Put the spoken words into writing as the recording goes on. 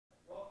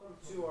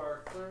to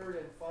our third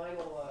and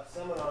final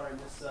seminar in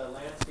this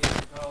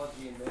landscape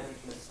ecology and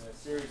management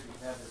series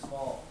we have this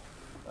fall.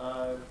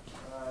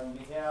 On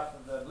behalf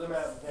of the Blue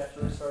Mountain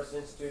Natural Resource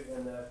Institute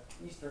and the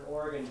Eastern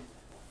Oregon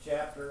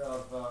chapter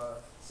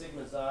of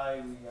Sigma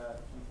Xi, we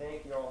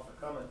thank you all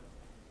for coming.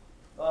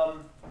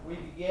 We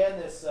began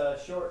this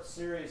short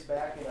series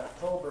back in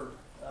October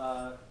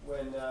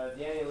when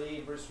Danny Lee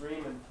and Bruce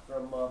Riemann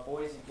from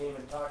Boise came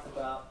and talked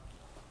about,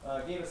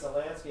 gave us a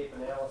landscape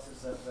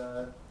analysis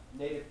of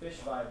native fish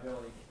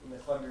viability in the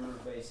Columbia River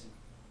Basin.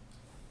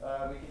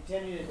 We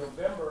continued in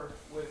November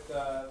with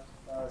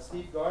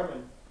Steve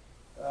Garman,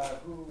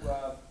 who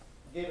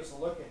gave us a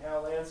look at how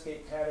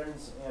landscape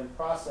patterns and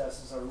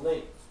processes are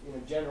linked in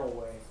a general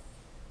way.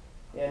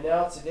 And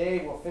now today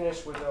we'll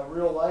finish with a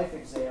real-life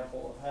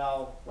example of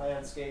how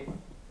landscape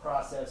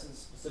processes,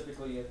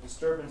 specifically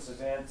disturbance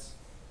events,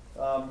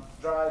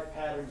 drive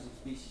patterns of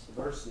species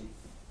diversity.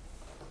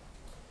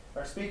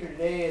 Our speaker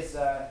today is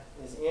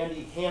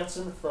Andy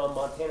Hansen from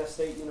Montana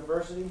State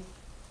University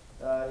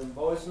in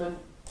Bozeman.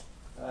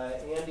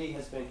 Andy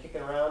has been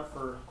kicking around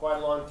for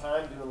quite a long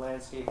time doing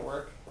landscape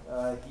work.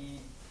 He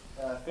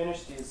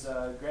finished his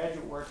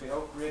graduate work at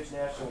Oak Ridge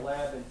National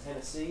Lab in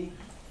Tennessee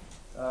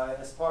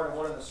as part of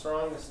one of the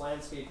strongest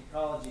landscape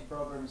ecology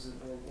programs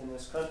in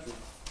this country.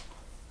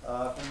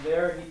 From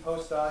there, he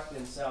postdoced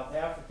in South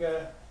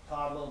Africa,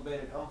 taught a little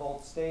bit at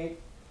Humboldt State,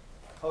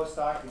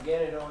 postdoc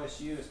again at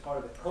OSU as part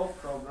of the COPE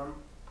program,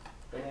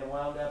 and then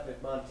wound up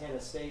at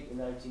Montana State in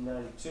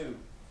 1992.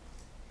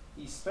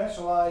 He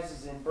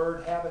specializes in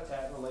bird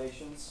habitat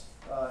relations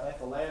at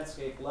the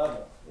landscape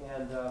level.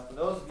 And for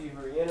those of you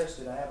who are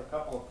interested, I have a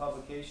couple of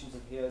publications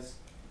of his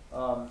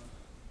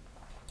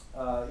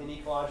in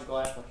ecological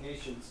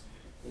applications.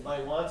 If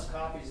anybody wants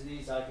copies of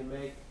these, I can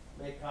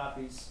make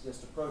copies.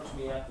 Just approach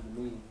me after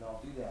the meeting, and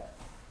I'll do that.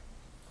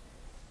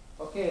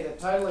 Okay, the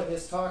title of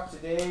his talk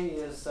today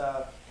is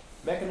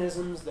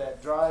Mechanisms that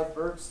Drive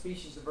Bird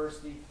Species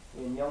Diversity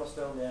in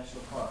Yellowstone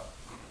National Park.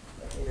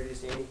 I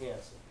introduce Andy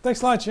Hansen.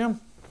 Thanks a lot, Jim.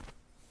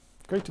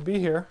 Great to be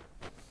here.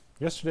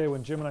 Yesterday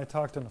when Jim and I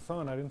talked on the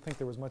phone, I didn't think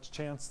there was much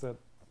chance that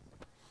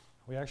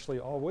we actually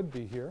all would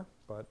be here,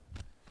 but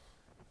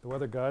the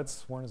weather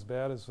gods weren't as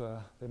bad as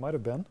they might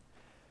have been.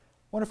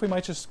 Wonder if we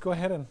might just go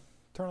ahead and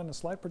turn on the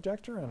slide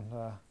projector and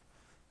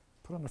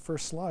put on the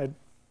first slide.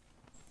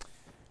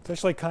 It's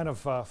actually kind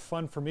of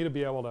fun for me to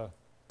be able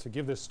to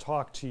give this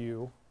talk to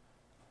you.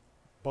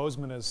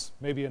 Bozeman is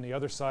maybe on the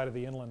other side of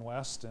the inland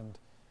west, and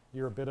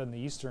you're a bit on the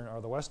eastern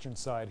or the western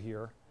side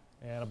here.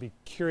 And I'll be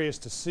curious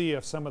to see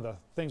if some of the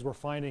things we're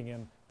finding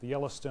in the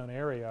Yellowstone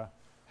area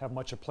have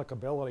much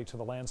applicability to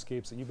the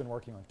landscapes that you've been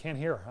working on. Can't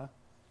hear, huh?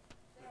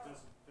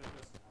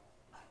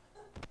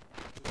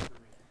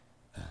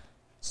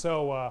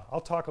 So I'll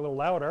talk a little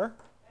louder.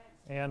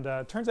 And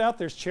it turns out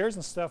there's chairs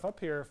and stuff up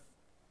here.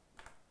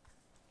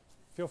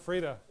 Feel free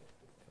to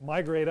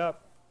migrate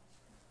up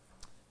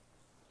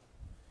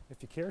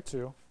if you care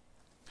to.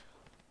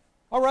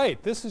 All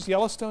right, this is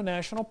Yellowstone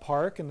National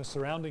Park and the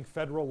surrounding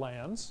federal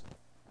lands.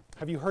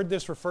 Have you heard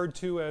this referred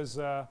to as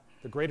the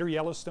Greater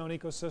Yellowstone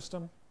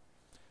Ecosystem?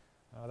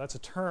 That's a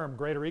term,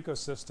 Greater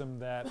Ecosystem,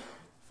 that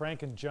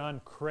Frank and John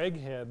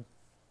Craighead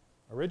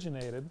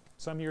originated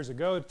some years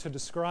ago to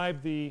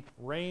describe the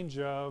range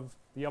of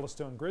the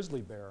Yellowstone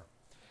grizzly bear.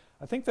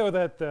 I think, though,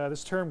 that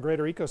this term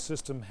Greater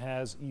Ecosystem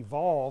has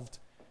evolved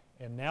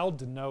and now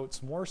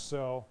denotes more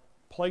so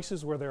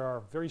places where there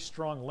are very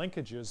strong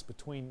linkages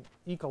between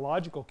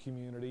ecological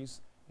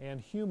communities and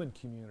human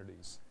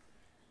communities.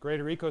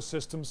 Greater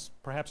ecosystems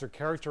perhaps are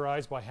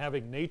characterized by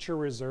having nature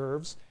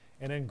reserves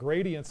and then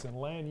gradients in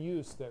land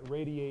use that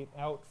radiate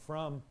out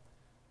from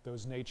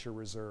those nature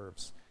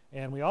reserves.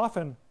 And we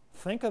often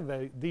think of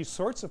these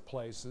sorts of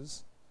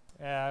places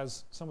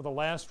as some of the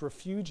last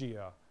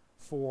refugia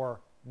for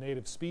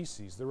native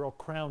species, the real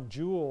crown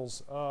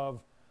jewels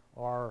of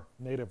our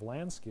native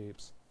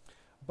landscapes.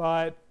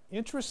 But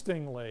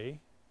interestingly,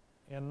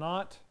 and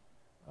not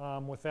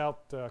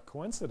without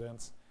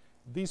coincidence,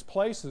 these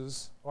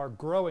places are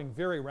growing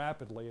very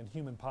rapidly in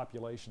human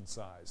population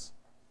size.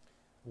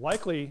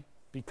 Likely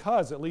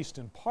because, at least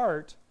in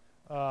part,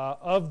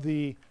 of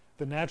the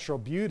natural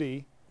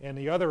beauty and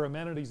the other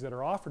amenities that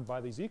are offered by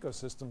these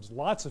ecosystems,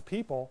 lots of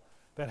people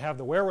that have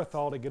the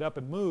wherewithal to get up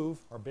and move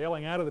are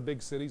bailing out of the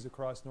big cities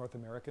across North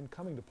America and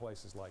coming to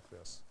places like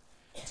this.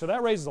 So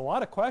that raises a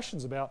lot of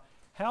questions about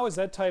how is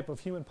that type of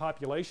human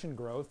population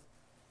growth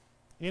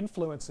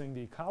influencing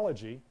the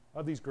ecology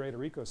of these greater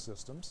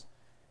ecosystems?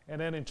 And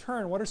then in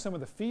turn, what are some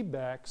of the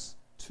feedbacks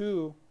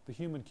to the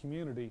human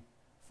community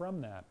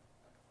from that?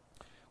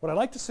 What I'd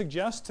like to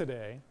suggest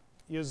today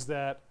is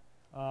that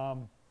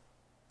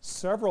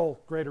several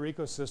greater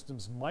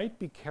ecosystems might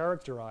be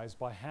characterized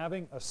by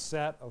having a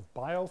set of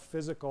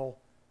biophysical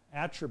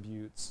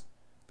attributes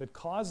that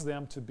cause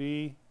them to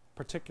be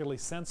particularly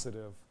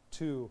sensitive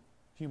to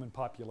human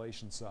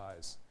population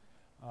size.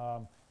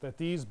 That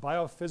these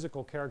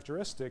biophysical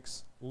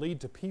characteristics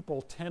lead to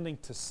people tending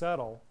to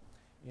settle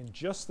in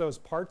just those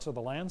parts of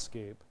the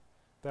landscape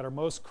that are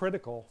most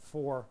critical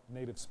for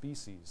native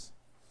species.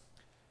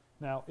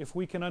 Now, if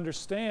we can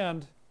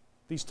understand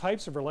these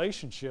types of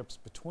relationships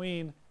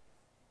between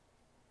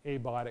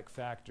abiotic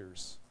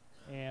factors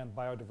and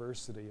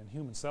biodiversity and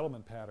human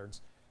settlement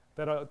patterns,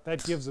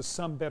 that gives us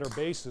some better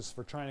basis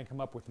for trying to come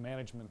up with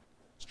management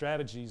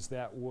strategies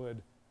that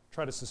would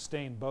try to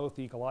sustain both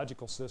the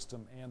ecological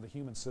system and the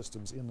human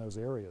systems in those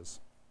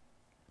areas.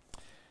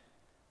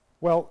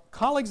 Well,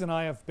 colleagues and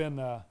I have been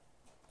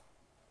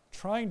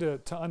trying to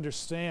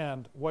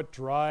understand what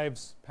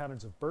drives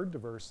patterns of bird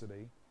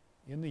diversity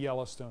in the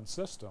Yellowstone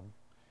system.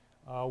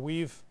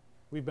 We've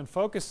been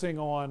focusing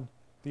on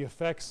the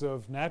effects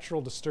of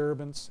natural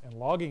disturbance and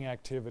logging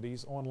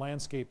activities on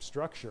landscape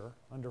structure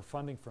under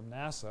funding from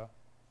NASA.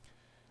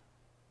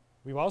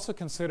 We've also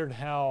considered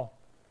how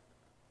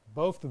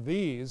both of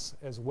these,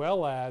 as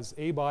well as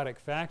abiotic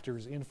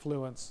factors,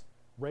 influence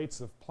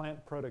rates of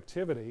plant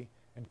productivity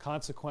and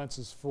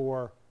consequences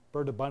for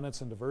bird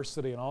abundance and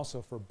diversity, and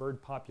also for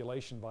bird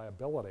population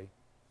viability.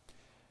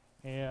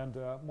 And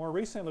more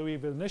recently,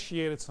 we've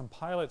initiated some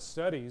pilot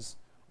studies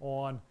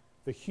on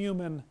the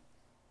human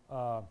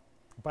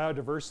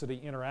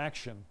biodiversity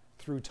interaction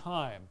through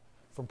time,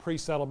 from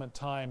pre-settlement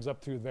times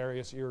up through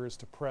various eras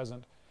to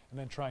present, and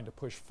then trying to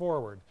push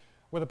forward,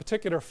 with a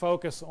particular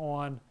focus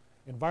on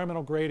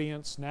environmental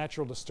gradients,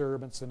 natural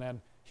disturbance, and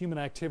then human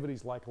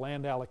activities like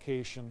land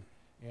allocation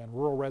and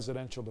rural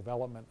residential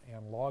development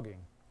and logging.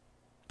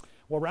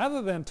 Well,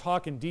 rather than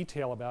talk in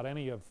detail about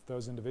any of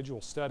those individual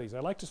studies,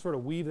 I'd like to sort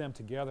of weave them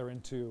together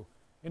into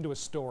a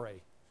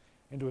story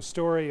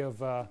of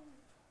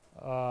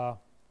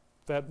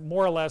that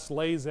more or less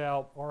lays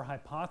out our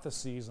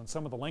hypotheses on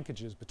some of the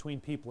linkages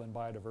between people and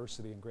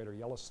biodiversity in Greater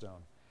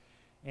Yellowstone.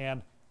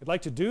 And I'd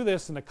like to do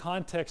this in the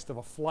context of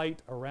a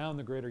flight around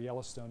the Greater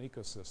Yellowstone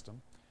ecosystem,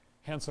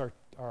 hence our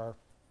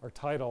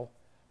title,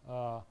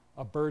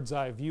 A Bird's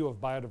Eye View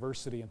of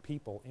Biodiversity and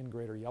People in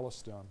Greater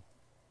Yellowstone.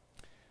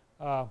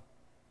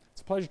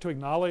 It's a pleasure to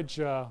acknowledge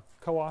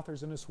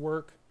co-authors in this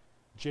work,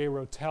 Jay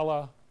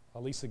Rotella,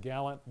 Elisa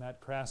Gallant,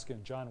 Matt Kraska,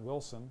 and John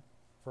Wilson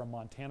from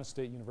Montana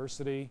State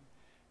University,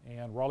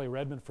 and Raleigh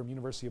Redmond from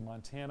University of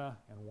Montana,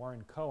 and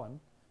Warren Cohen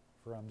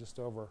from just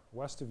over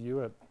west of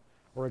you at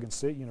Oregon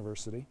State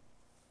University.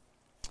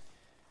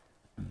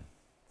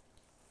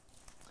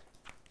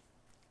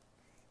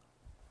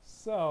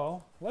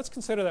 So let's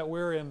consider that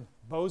we're in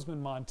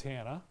Bozeman,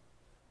 Montana.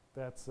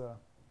 That's,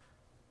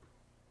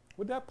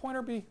 would that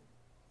pointer be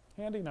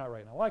handy? Not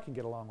right now. Well, I can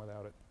get along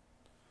without it.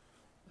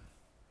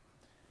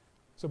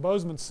 So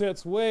Bozeman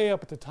sits way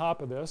up at the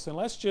top of this, and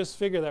let's just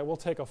figure that we'll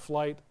take a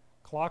flight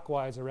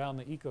clockwise around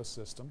the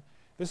ecosystem.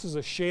 This is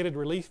a shaded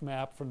relief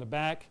map from the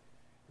back.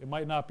 It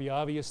might not be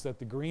obvious that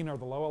the green are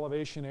the low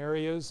elevation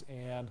areas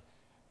and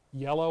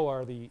yellow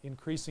are the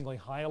increasingly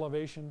high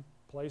elevation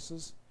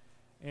places.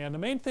 And the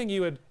main thing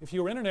you would, if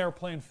you were in an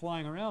airplane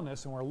flying around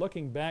this and were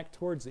looking back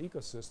towards the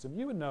ecosystem,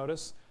 you would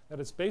notice that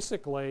it's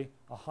basically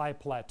a high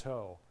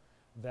plateau,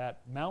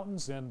 that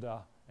mountains and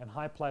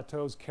high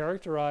plateaus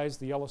characterize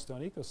the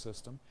Yellowstone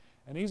ecosystem,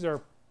 and these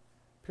are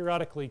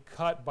periodically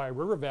cut by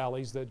river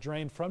valleys that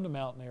drain from the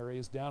mountain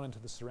areas down into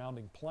the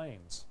surrounding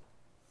plains.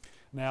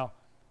 Now,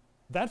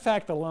 that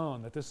fact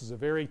alone, that this is a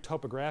very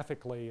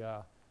topographically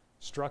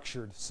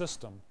structured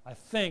system, I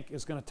think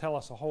is going to tell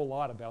us a whole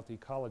lot about the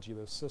ecology of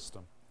this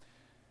system,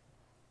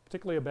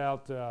 particularly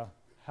about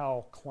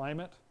how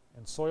climate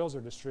and soils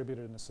are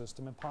distributed in the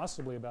system, and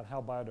possibly about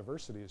how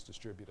biodiversity is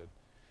distributed.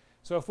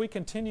 So if we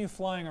continue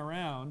flying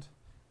around,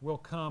 we'll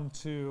come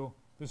to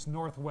this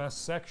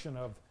northwest section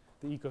of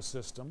the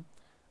ecosystem.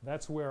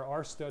 That's where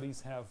our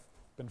studies have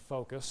been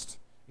focused,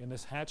 in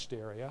this hatched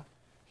area.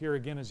 Here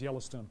again is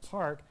Yellowstone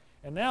Park.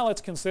 And now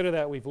let's consider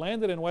that we've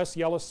landed in West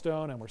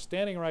Yellowstone and we're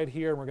standing right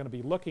here and we're going to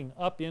be looking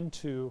up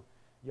into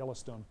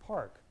Yellowstone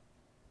Park.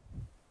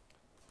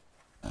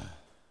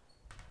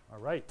 All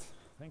right,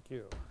 thank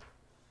you.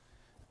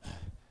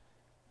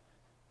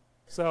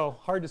 So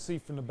hard to see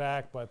from the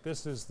back, but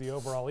this is the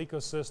overall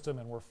ecosystem,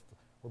 and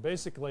we're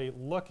basically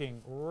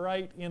looking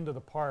right into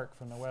the park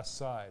from the west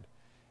side.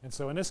 And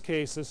so in this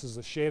case, this is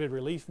a shaded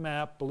relief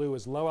map. Blue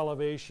is low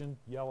elevation,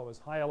 yellow is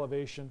high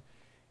elevation,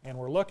 and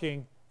we're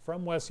looking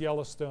from West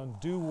Yellowstone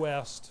due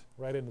west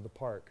right into the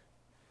park.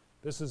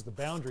 This is the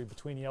boundary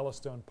between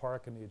Yellowstone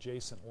Park and the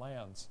adjacent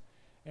lands.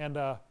 And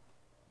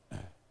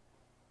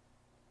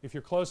if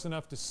you're close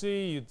enough to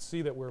see, you'd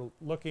see that we're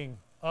looking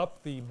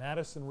up the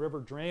Madison River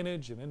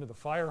drainage and into the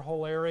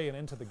Firehole area and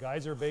into the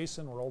Geyser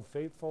Basin where Old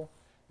Faithful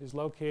is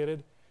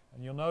located.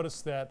 And you'll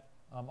notice that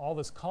all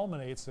this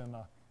culminates in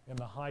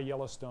the high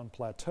Yellowstone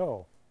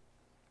Plateau.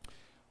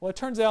 Well, it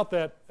turns out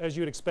that, as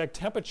you'd expect,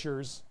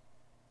 temperatures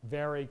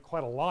vary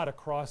quite a lot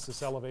across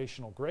this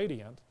elevational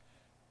gradient.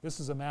 This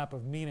is a map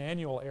of mean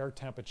annual air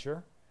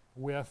temperature,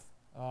 with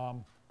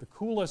the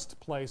coolest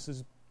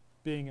places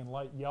being in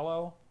light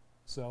yellow,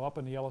 so up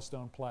in the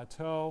Yellowstone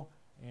Plateau,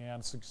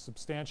 and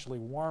substantially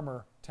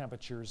warmer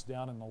temperatures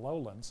down in the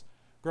lowlands.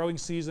 Growing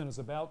season is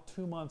about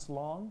 2 months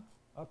long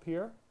up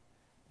here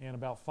and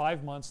about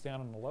 5 months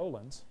down in the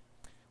lowlands.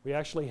 We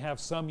actually have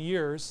some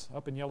years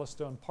up in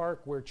Yellowstone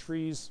Park where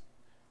trees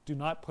do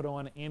not put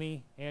on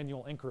any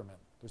annual increment.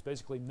 There's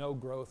basically no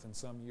growth in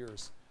some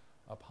years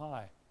up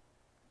high.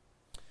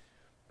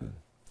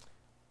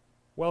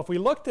 Well, if we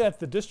looked at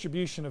the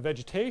distribution of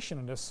vegetation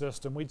in this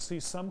system, we'd see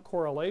some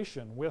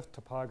correlation with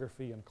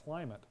topography and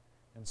climate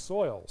and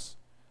soils.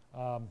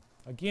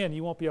 Again,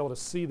 you won't be able to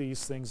see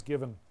these things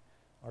given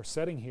our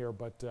setting here,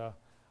 but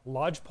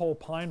lodgepole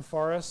pine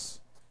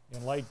forests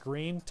in light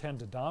green tend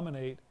to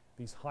dominate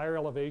these higher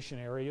elevation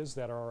areas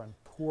that are on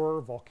poor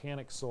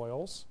volcanic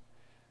soils.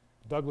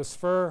 Douglas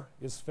fir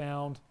is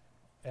found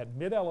at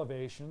mid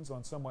elevations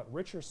on somewhat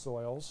richer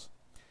soils,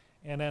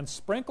 and then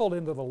sprinkled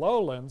into the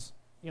lowlands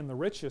in the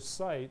richest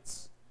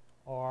sites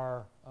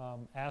are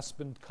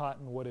aspen,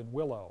 cottonwood, and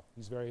willow,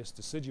 these various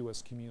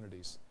deciduous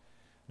communities.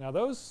 Now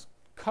those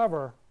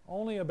cover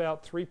only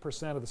about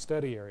 3% of the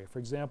study area. For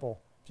example,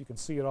 if you can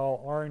see it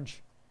all,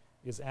 orange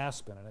is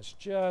aspen, and it's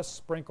just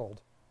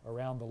sprinkled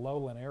around the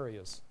lowland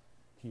areas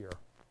here.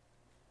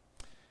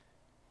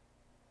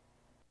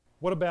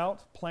 What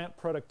about plant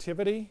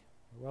productivity?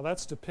 Well,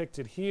 that's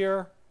depicted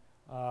here.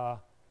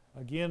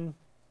 Again,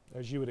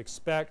 as you would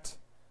expect,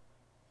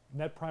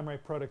 net primary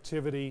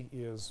productivity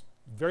is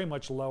very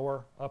much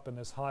lower up in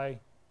this high,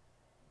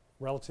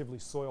 relatively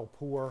soil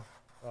poor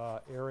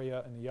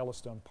area in the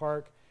Yellowstone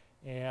Park.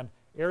 And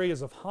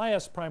areas of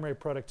highest primary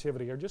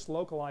productivity are just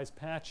localized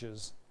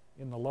patches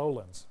in the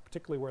lowlands,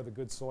 particularly where the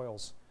good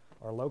soils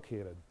are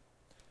located.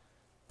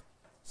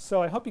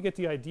 So I hope you get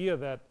the idea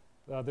that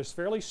there's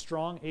fairly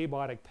strong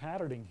abiotic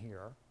patterning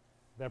here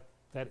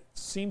that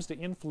seems to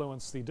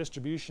influence the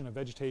distribution of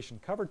vegetation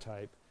cover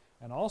type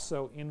and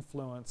also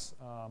influence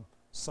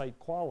site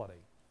quality,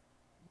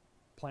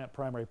 plant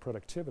primary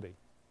productivity.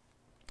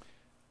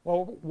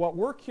 Well, what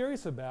we're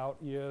curious about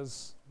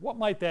is what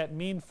might that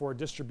mean for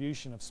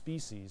distribution of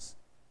species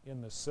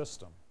in this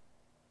system.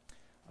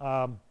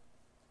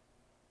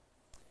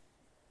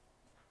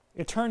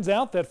 It turns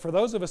out that for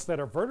those of us that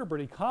are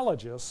vertebrate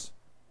ecologists,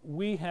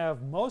 we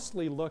have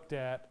mostly looked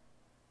at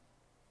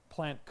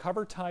plant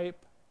cover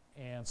type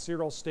and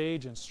cereal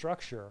stage and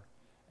structure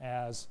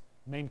as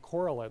main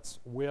correlates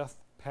with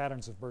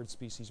patterns of bird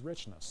species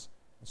richness.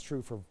 It's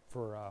true for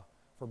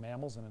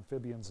mammals and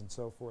amphibians and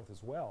so forth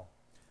as well.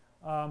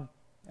 And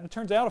it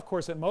turns out, of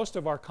course, that most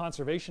of our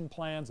conservation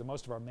plans and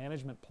most of our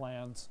management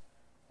plans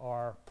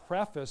are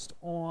prefaced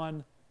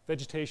on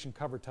vegetation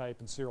cover type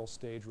and cereal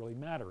stage really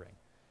mattering.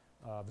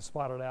 The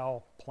spotted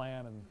owl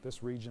plan in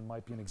this region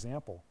might be an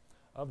example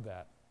of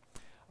that.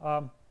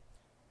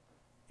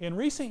 In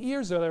recent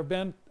years, though, there have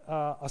been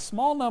a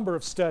small number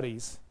of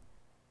studies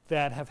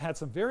that have had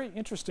some very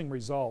interesting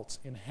results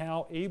in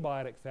how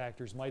abiotic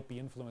factors might be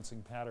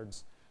influencing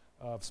patterns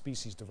of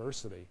species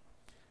diversity.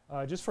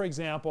 Just for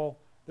example,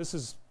 this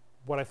is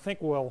what I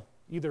think will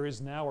either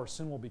is now or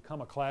soon will become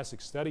a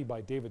classic study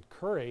by David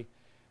Curry,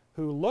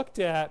 who looked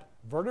at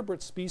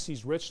vertebrate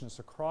species richness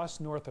across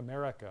North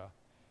America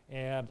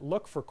and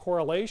looked for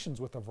correlations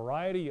with a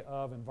variety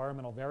of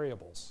environmental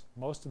variables,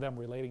 most of them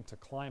relating to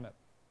climate.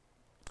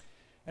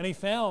 And he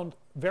found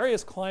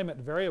various climate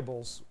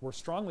variables were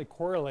strongly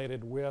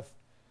correlated with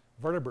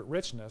vertebrate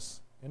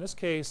richness. In this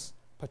case,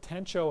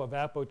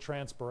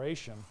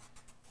 potentio-evapotranspiration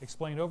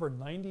explained over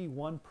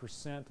 91%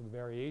 of the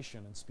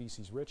variation in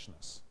species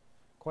richness,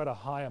 quite a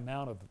high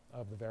amount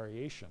of the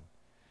variation.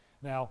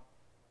 Now,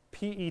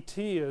 PET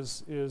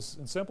is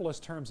in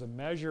simplest terms a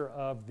measure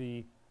of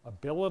the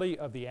ability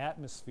of the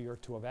atmosphere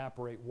to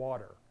evaporate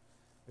water.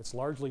 It's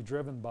largely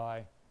driven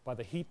by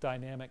the heat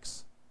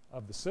dynamics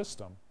of the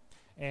system.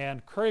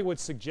 And Curry would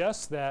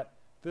suggest that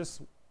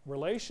this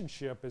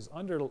relationship is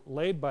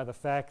underlaid by the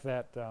fact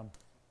that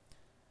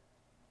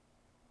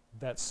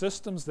that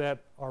systems that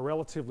are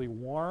relatively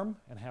warm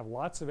and have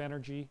lots of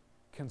energy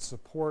can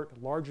support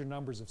larger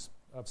numbers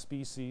of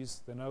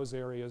species than those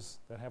areas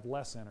that have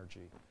less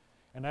energy.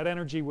 And that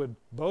energy would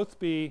both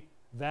be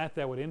that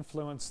would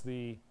influence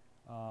the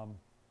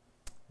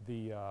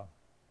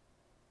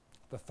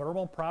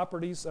thermal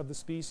properties of the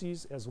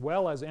species, as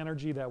well as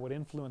energy that would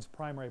influence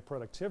primary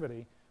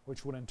productivity,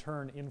 which would in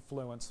turn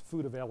influence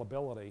food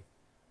availability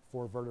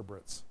for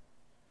vertebrates.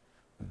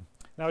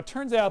 Now it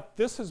turns out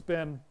this has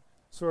been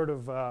sort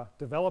of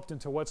developed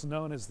into what's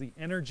known as the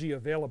energy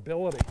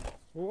availability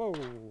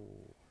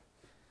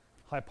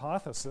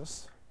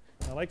hypothesis.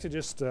 I'd like to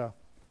just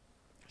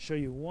show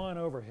you one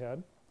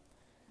overhead.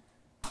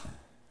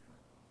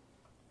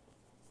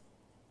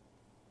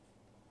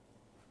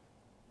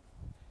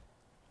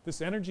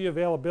 This energy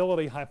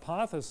availability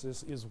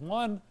hypothesis is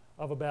one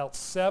of about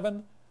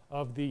 7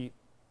 of the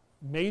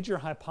major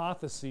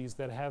hypotheses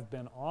that have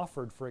been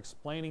offered for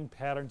explaining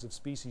patterns of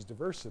species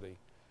diversity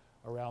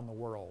around the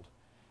world.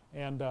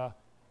 And I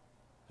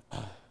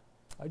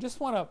just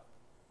want to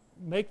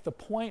make the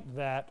point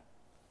that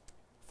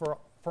for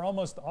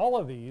almost all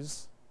of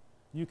these,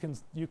 you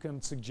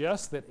can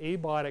suggest that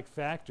abiotic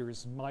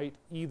factors might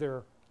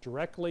either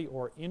directly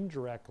or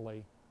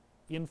indirectly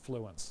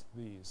influence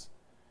these.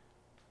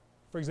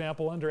 For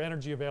example, under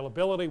energy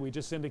availability, we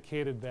just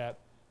indicated that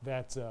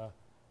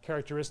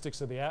characteristics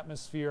of the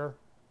atmosphere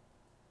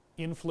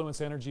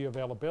influence energy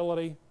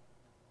availability.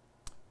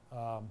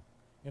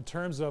 In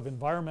terms of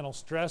environmental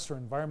stress or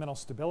environmental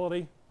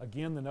stability,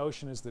 again, the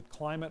notion is that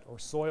climate or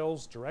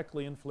soils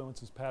directly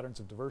influences patterns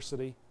of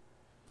diversity.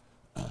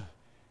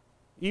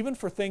 Even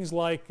for things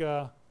like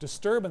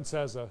disturbance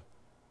as a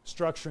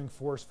structuring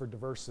force for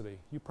diversity.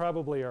 You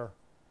probably are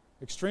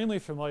extremely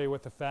familiar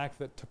with the fact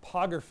that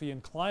topography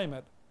and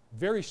climate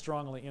very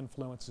strongly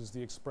influences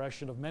the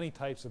expression of many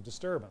types of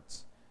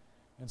disturbance.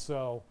 And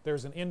so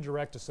there's an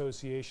indirect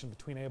association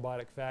between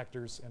abiotic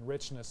factors and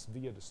richness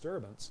via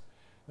disturbance.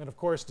 And of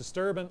course,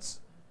 disturbance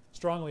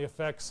strongly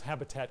affects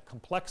habitat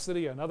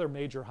complexity, another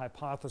major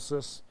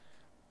hypothesis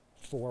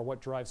for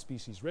what drives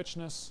species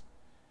richness.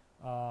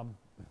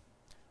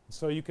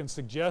 So you can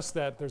suggest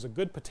that there's a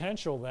good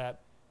potential that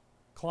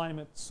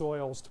climate,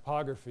 soils,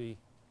 topography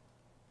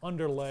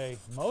underlay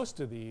most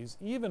of these,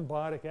 even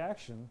biotic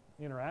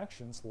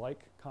interactions like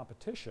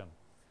competition.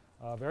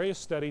 Various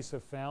studies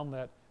have found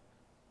that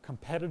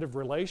competitive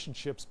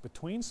relationships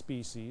between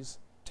species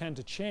tend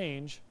to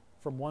change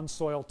from one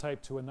soil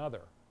type to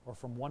another, or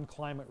from one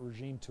climate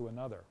regime to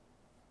another.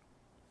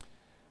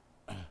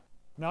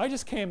 Now I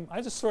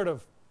just sort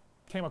of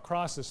came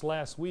across this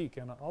last week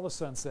and all of a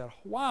sudden said,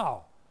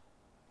 wow,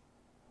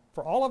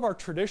 for all of our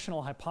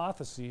traditional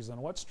hypotheses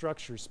on what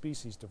structures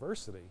species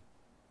diversity,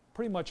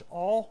 pretty much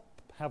all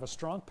have a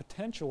strong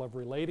potential of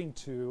relating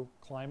to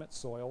climate,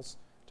 soils,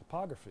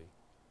 topography.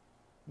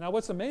 Now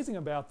what's amazing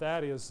about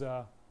that is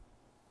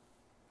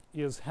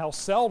how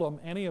seldom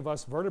any of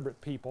us vertebrate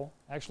people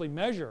actually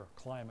measure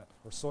climate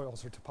or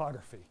soils or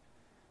topography.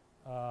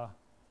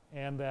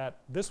 And that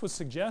this would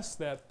suggest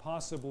that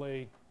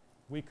possibly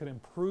we could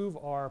improve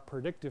our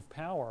predictive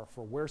power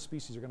for where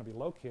species are going to be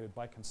located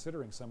by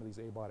considering some of these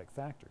abiotic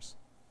factors.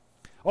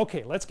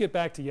 Okay, let's get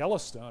back to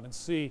Yellowstone and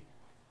see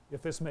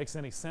if this makes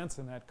any sense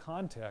in that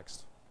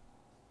context.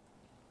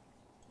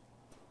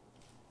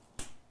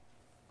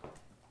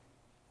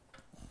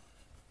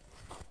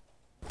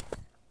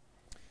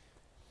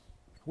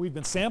 We've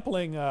been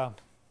sampling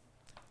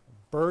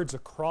birds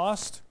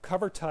across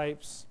cover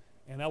types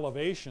and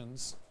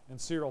elevations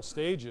and serial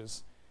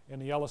stages in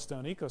the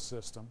Yellowstone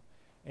ecosystem.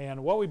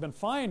 And what we've been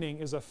finding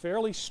is a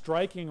fairly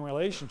striking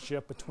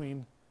relationship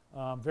between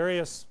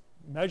various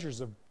measures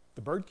of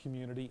the bird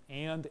community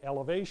and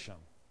elevation.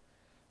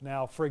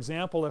 Now, for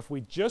example, if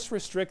we just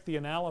restrict the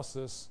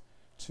analysis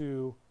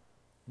to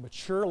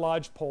mature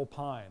lodgepole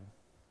pine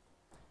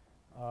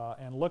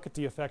and look at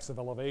the effects of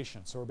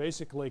elevation. So we're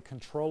basically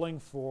controlling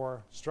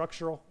for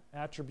structural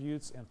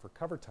attributes and for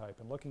cover type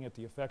and looking at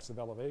the effects of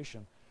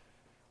elevation.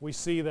 We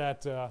see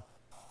that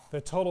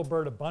the total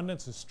bird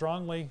abundance is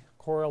strongly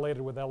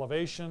correlated with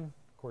elevation,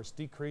 of course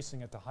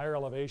decreasing at the higher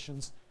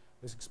elevations.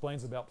 This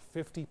explains about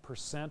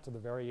 50% of the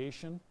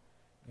variation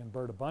in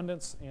bird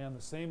abundance, and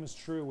the same is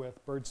true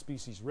with bird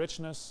species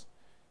richness,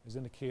 as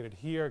indicated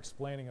here,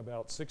 explaining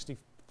about 64%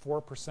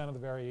 of the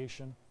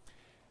variation.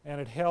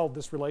 And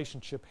this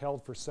relationship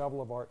held for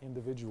several of our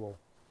individual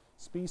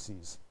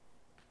species.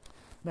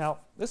 Now,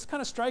 this is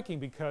kind of striking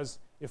because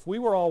if we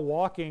were all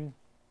walking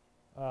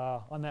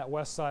on that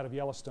west side of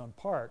Yellowstone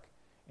Park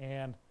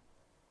and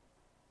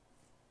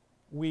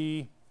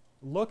we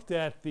looked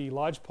at the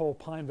lodgepole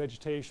pine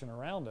vegetation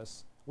around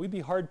us, we'd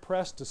be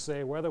hard-pressed to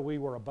say whether we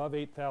were above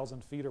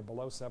 8,000 feet or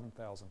below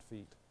 7,000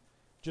 feet,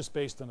 just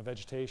based on the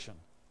vegetation.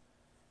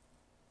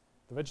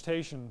 The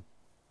vegetation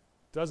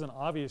doesn't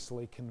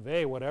obviously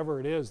convey whatever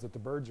it is that the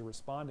birds are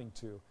responding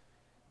to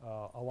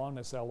along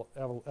this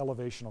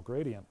elevational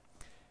gradient.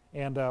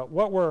 And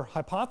what we're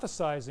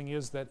hypothesizing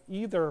is that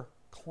either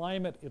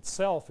climate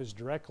itself is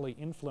directly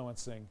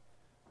influencing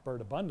bird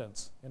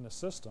abundance in the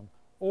system,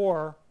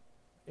 or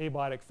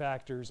abiotic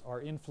factors are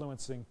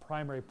influencing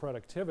primary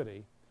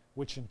productivity,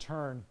 which in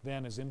turn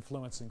then is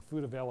influencing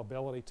food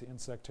availability to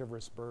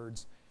insectivorous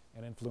birds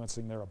and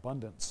influencing their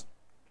abundance.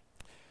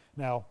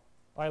 Now,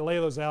 I lay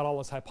those out all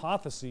as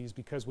hypotheses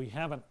because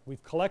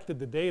we've collected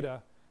the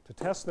data to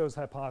test those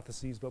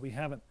hypotheses, but we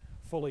haven't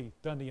fully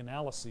done the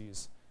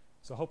analyses.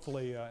 So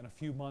hopefully in a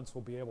few months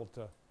we'll be able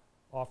to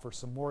offer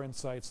some more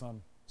insights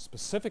on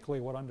specifically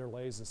what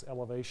underlays this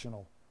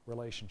elevational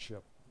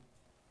relationship.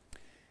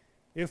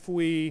 If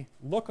we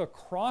look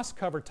across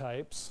cover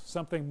types,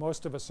 something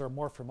most of us are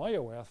more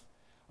familiar with,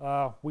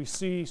 we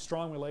see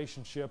strong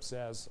relationships,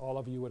 as all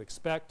of you would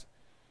expect.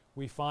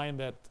 We find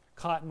that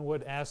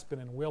cottonwood, aspen,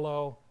 and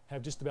willow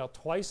have just about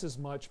twice as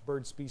much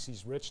bird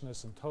species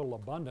richness and total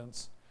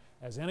abundance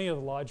as any of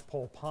the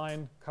lodgepole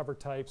pine cover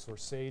types or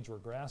sage or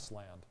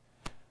grassland.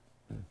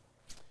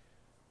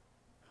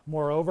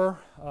 Moreover,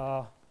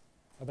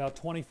 about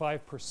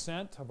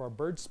 25% of our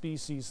bird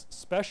species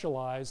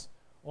specialize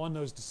on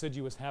those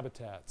deciduous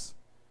habitats.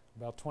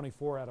 About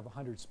 24 out of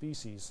 100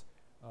 species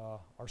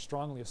are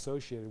strongly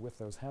associated with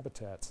those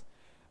habitats.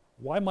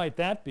 Why might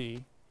that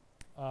be?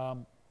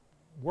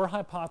 We're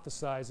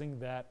hypothesizing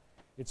that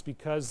it's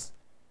because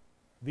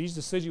these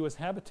deciduous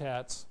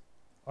habitats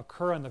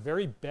occur on the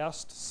very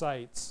best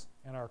sites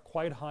and are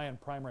quite high in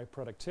primary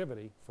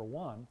productivity, for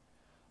one,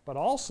 but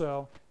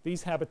also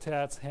these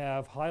habitats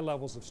have high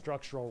levels of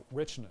structural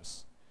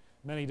richness,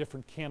 many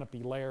different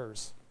canopy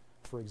layers,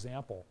 for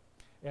example.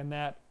 and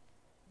that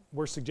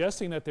we're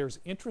suggesting that there's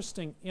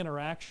interesting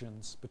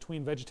interactions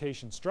between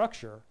vegetation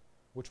structure,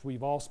 which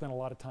we've all spent a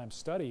lot of time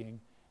studying,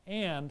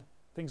 and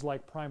things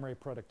like primary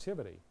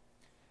productivity.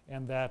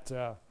 And that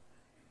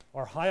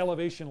our high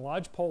elevation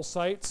lodgepole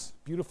sites,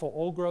 beautiful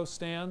old growth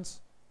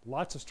stands,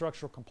 lots of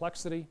structural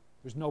complexity,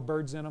 there's no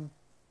birds in them.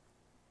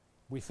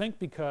 We think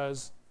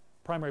because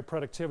primary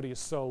productivity is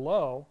so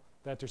low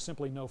that there's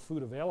simply no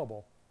food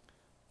available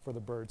for the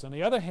birds. On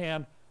the other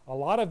hand, a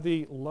lot of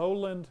the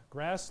lowland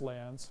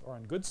grasslands are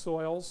in good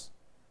soils,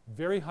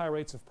 very high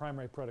rates of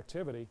primary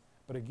productivity,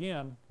 but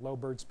again, low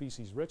bird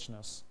species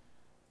richness.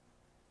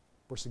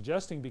 We're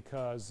suggesting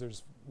because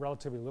there's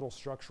relatively little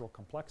structural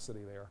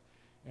complexity there.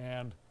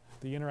 And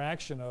the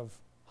interaction of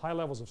high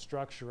levels of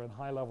structure and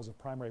high levels of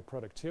primary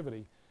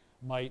productivity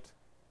might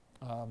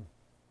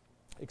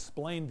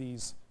explain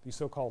these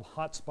so-called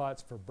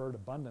hotspots for bird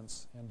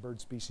abundance and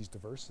bird species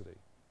diversity.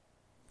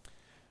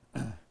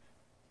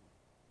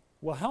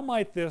 Well, how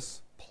might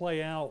this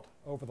play out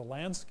over the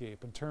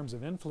landscape in terms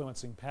of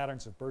influencing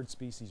patterns of bird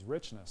species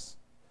richness?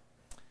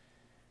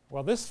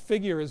 Well, this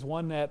figure is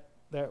one that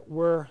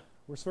we're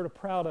sort of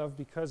proud of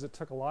because it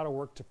took a lot of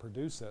work to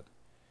produce it.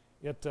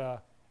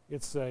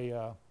 It's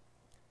a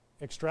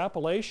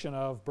extrapolation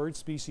of bird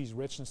species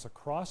richness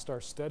across our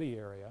study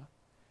area,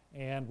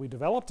 and we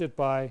developed it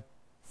by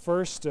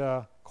first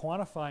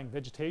quantifying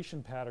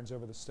vegetation patterns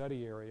over the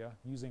study area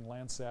using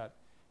Landsat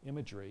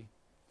imagery,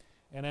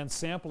 and then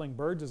sampling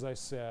birds, as I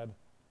said,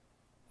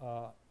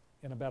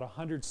 in about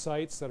 100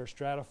 sites that are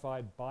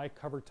stratified by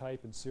cover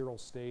type and serial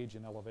stage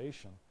and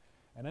elevation,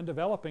 and then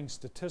developing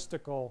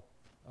statistical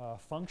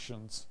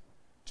functions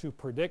to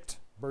predict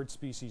bird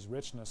species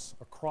richness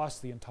across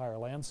the entire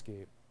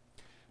landscape.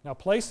 Now,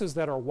 places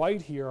that are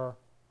white here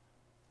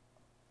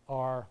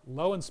are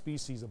low in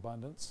species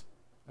abundance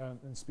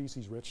and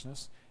species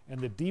richness, and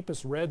the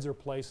deepest reds are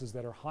places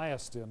that are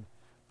highest in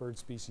bird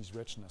species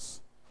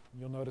richness.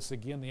 You'll notice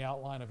again the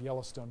outline of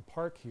Yellowstone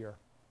Park here.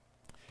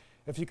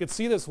 If you could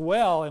see this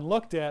well and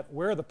looked at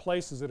where are the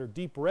places that are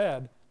deep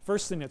red,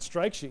 first thing that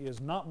strikes you is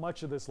not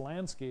much of this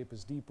landscape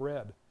is deep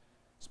red.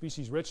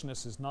 Species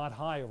richness is not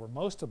high over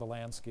most of the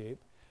landscape,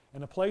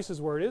 and the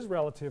places where it is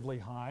relatively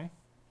high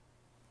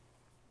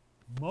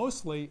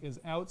mostly is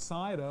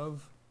outside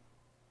of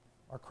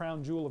our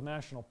crown jewel of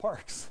national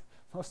parks.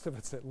 Most of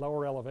it's at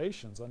lower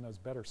elevations on those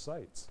better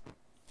sites.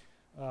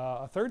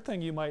 A third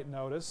thing you might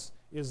notice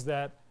is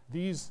that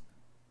these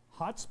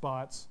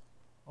hotspots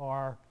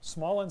are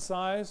small in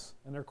size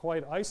and they're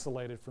quite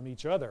isolated from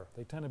each other.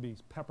 They tend to be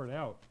peppered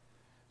out,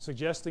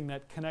 suggesting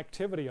that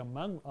connectivity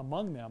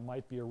among them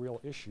might be a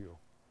real issue.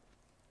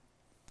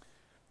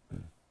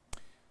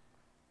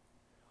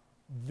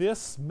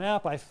 This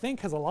map, I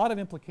think, has a lot of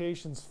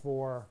implications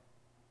for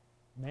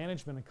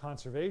management and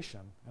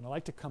conservation, and I'd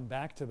like to come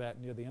back to that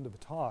near the end of the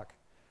talk.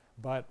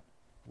 But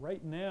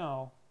right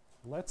now,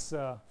 let's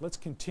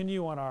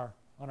continue on our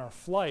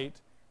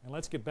flight, and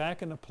let's get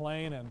back in the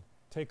plane and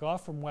take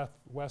off from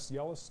West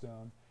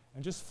Yellowstone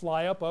and just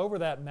fly up over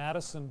that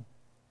Madison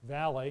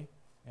Valley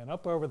and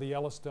up over the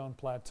Yellowstone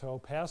Plateau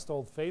past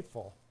Old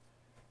Faithful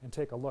and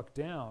take a look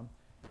down.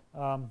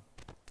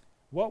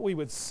 What we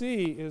would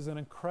see is an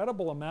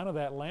incredible amount of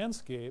that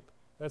landscape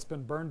that's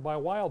been burned by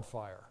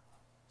wildfire.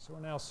 So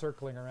we're now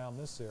circling around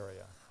this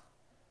area.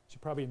 As you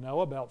probably know,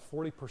 about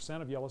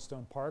 40% of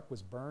Yellowstone Park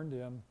was burned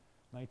in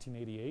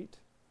 1988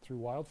 through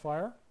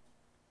wildfire.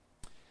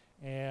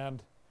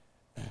 And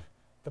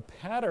the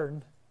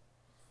pattern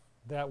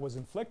that was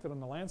inflicted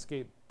on the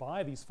landscape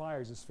by these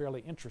fires is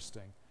fairly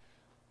interesting.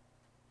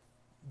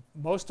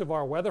 Most of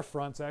our weather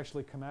fronts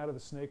actually come out of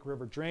the Snake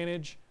River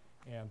drainage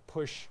and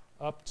push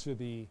up to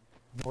the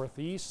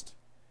northeast,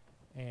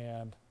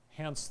 and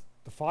hence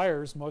the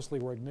fires mostly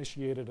were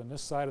initiated on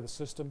this side of the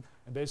system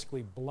and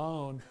basically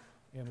blown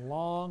in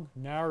long,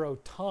 narrow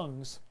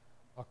tongues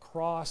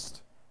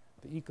across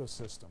the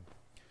ecosystem.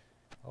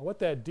 What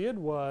that did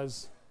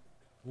was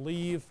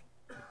leave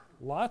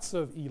lots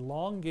of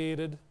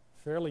elongated,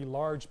 fairly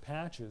large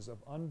patches of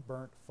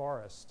unburnt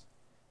forest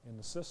in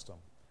the system.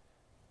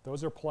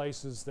 Those are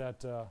places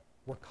that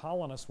where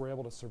colonists were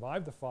able to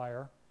survive the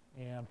fire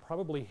and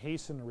probably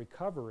hasten the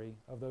recovery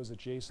of those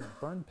adjacent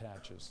burn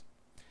patches.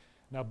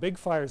 Now, big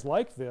fires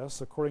like this,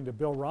 according to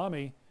Bill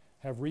Rami,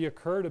 have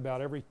reoccurred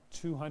about every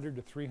 200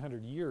 to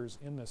 300 years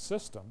in this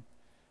system,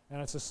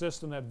 and it's a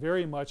system that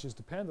very much is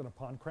dependent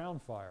upon crown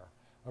fire.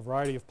 A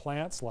variety of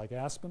plants like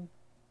aspen,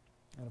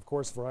 and of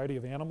course a variety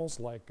of animals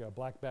like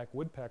blackback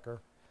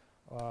woodpecker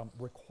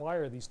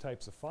require these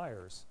types of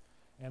fires.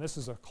 And this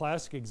is a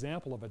classic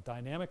example of a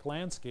dynamic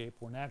landscape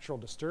where natural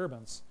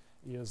disturbance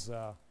is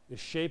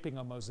shaping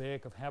a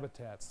mosaic of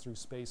habitats through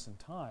space and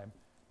time,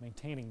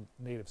 maintaining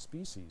native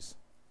species.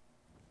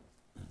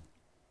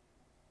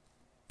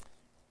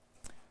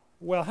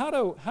 Well,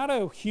 how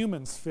do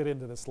humans fit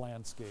into this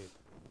landscape?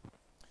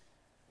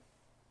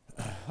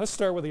 Let's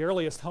start with the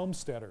earliest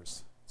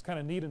homesteaders. It's kind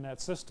of neat in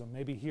that system,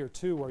 maybe here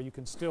too, where you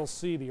can still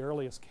see the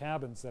earliest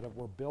cabins that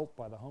were built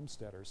by the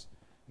homesteaders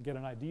and get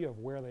an idea of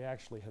where they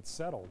actually had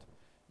settled.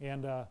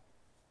 And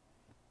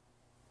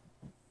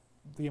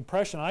the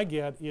impression I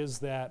get is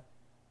that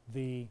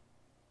the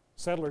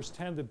settlers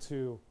tended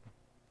to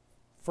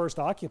first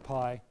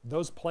occupy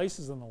those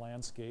places in the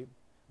landscape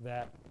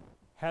that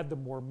had the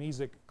more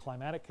mesic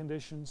climatic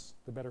conditions,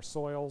 the better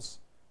soils,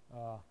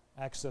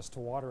 access to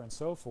water, and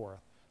so forth.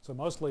 So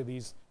mostly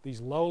these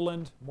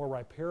lowland, more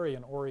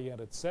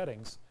riparian-oriented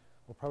settings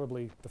were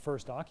probably the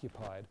first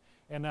occupied,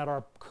 and that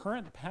our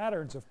current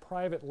patterns of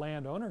private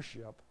land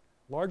ownership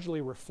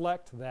largely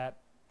reflect that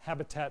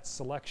habitat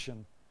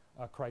selection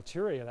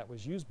criteria that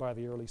was used by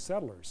the early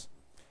settlers.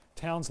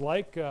 Towns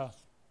like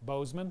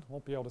Bozeman,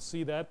 won't be able to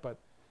see that, but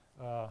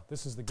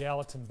this is the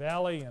Gallatin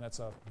Valley, and it's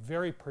a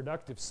very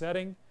productive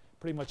setting.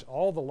 Pretty much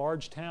all the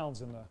large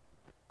towns in the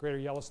greater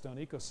Yellowstone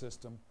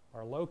ecosystem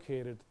are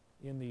located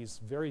in these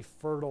very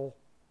fertile,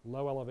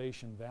 low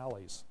elevation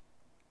valleys.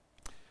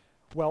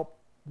 Well,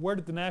 where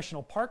did the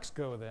national parks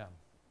go then?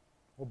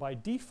 Well, by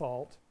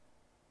default,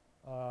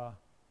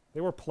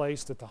 they were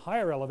placed at the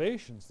higher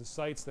elevations, the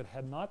sites that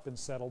had not been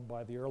settled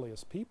by the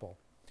earliest people.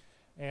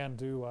 And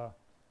to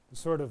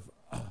sort of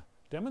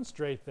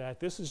demonstrate that,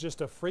 this is just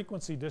a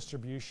frequency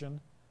distribution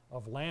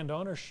of land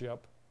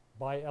ownership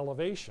by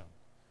elevation.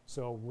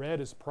 So red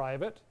is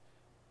private,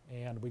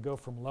 and we go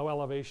from low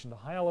elevation to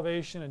high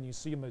elevation, and you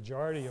see a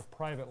majority of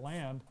private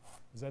land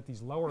is at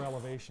these lower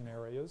elevation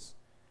areas.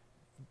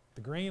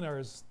 The green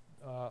are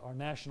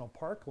national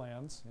park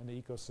lands in the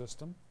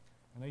ecosystem,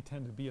 and they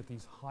tend to be at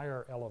these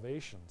higher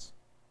elevations.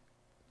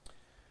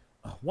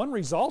 One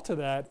result of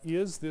that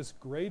is this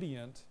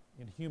gradient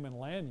in human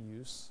land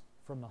use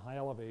from the high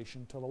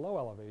elevation to the low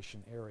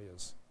elevation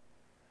areas.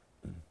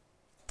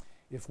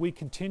 If we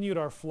continued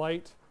our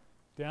flight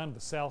down to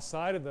the south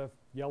side of the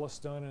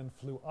Yellowstone and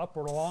flew up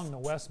or along the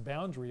west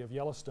boundary of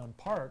Yellowstone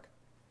Park,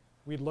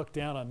 we'd look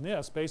down on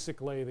this,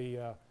 basically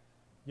the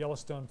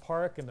Yellowstone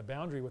Park and the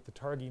boundary with the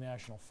Targhee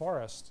National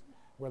Forest,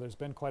 where there's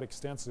been quite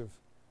extensive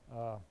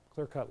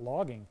clear-cut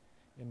logging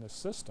in this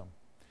system.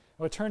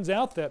 Well, it turns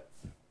out that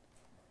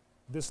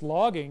this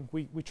logging,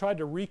 we tried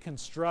to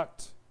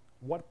reconstruct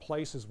what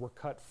places were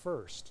cut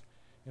first.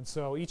 And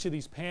so each of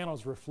these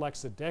panels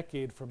reflects a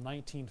decade from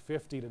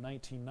 1950 to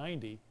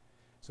 1990.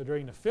 So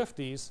during the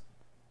 50s,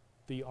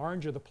 the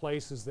orange are the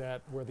places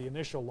that where the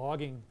initial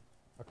logging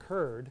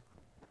occurred,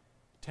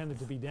 tended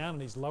to be down in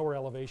these lower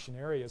elevation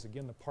areas.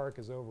 Again, the park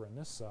is over on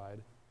this side.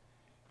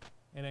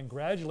 And then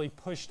gradually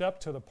pushed up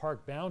to the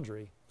park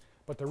boundary.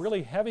 But the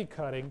really heavy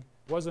cutting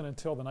wasn't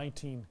until the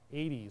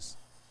 1980s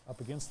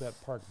up against that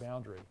park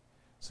boundary,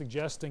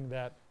 suggesting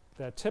that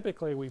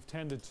typically we've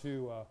tended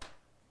to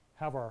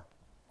have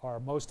our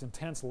most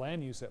intense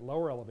land use at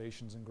lower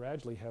elevations and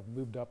gradually have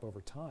moved up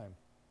over time.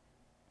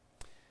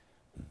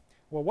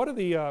 Well, what are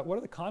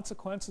the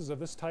consequences of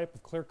this type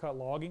of clear-cut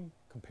logging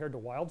compared to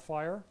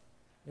wildfire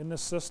in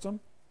this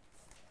system?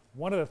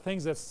 One of the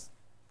things that's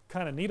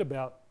kind of neat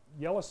about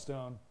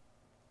Yellowstone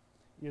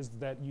is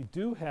that you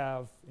do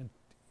have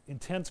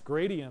intense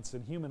gradients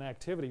in human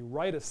activity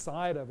right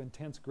aside of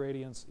intense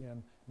gradients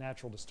in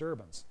natural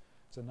disturbance.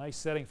 It's a nice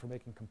setting for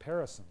making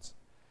comparisons.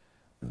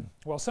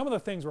 Well, some of the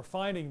things we're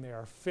finding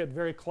there fit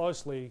very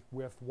closely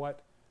with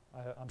what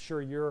I'm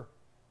sure you're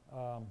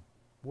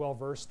well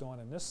versed on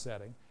in this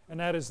setting, and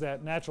that is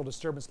that natural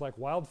disturbance like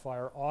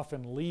wildfire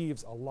often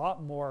leaves a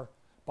lot more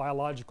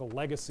biological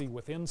legacy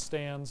within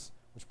stands,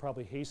 which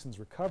probably hastens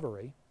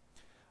recovery.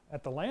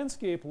 At the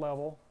landscape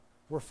level,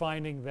 we're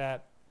finding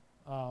that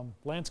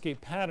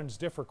landscape patterns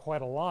differ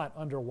quite a lot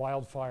under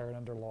wildfire and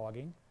under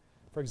logging.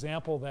 For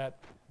example, that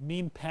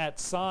mean pat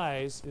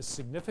size is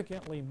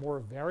significantly more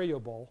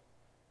variable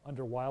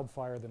under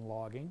wildfire than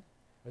logging,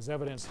 as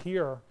evidenced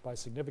here by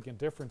significant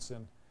difference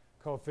in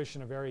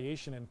coefficient of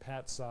variation in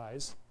pat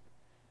size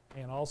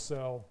and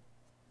also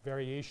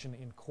variation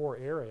in core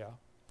area.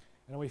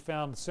 And we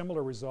found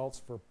similar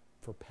results for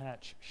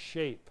patch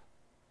shape.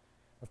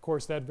 Of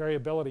course, that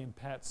variability in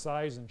patch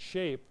size and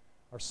shape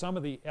are some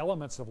of the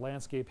elements of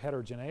landscape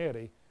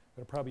heterogeneity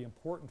that are probably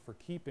important for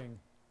keeping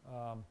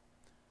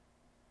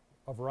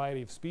a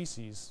variety of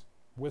species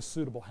with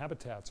suitable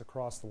habitats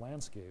across the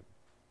landscape.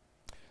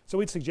 So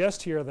we'd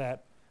suggest here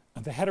that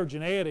the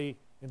heterogeneity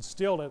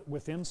instilled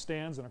within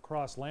stands and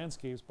across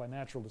landscapes by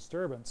natural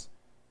disturbance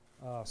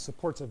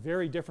supports a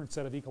very different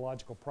set of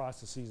ecological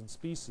processes and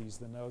species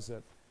than those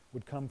that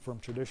would come from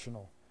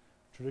traditional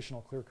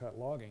clear-cut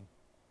logging.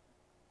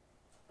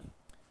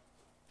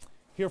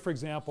 Here, for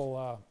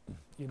example,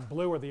 in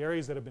blue are the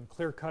areas that have been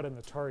clear-cut in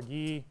the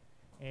Targhee,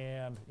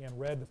 and in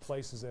red the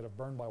places that have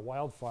burned by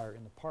wildfire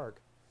in the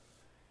park.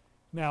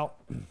 Now,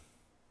 I'm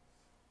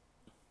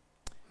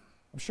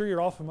sure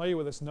you're all familiar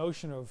with this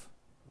notion of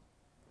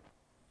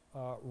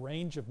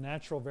range of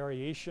natural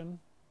variation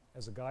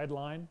as a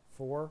guideline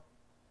for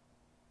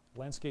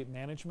landscape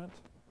management.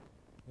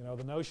 You know,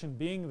 the notion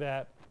being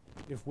that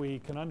if we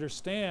can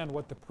understand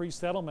what the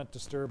pre-settlement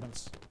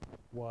disturbance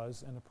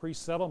was and the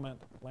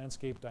pre-settlement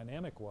landscape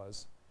dynamic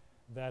was,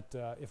 that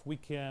if we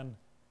can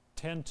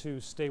tend to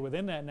stay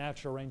within that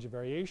natural range of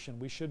variation,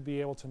 we should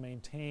be able to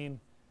maintain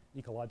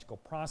ecological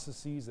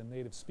processes and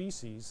native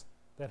species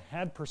that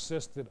had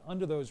persisted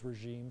under those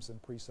regimes in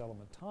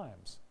pre-settlement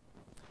times.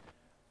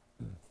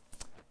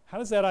 how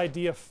does that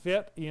idea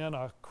fit in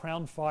a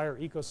crown fire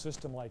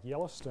ecosystem like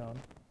Yellowstone?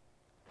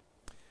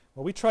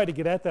 Well, we tried to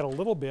get at that a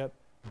little bit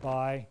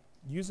by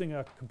using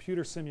a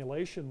computer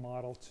simulation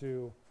model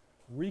to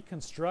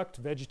reconstruct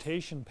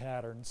vegetation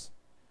patterns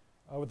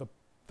over the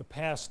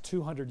past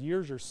 200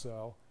 years or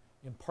so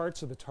in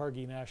parts of the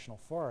Targhee National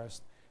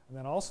Forest, and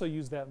then also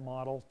use that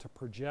model to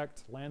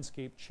project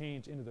landscape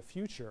change into the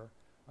future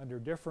under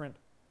different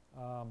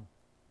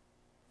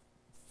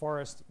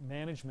forest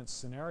management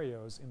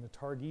scenarios in the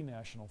Targhee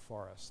National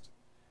Forest.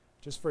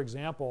 Just for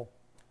example,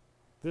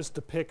 this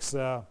depicts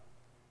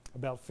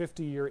about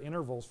 50-year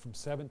intervals from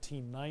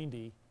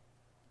 1790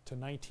 to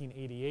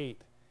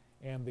 1988,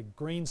 and the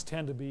greens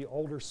tend to be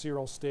older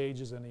seral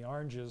stages and the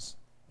oranges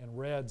and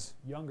reds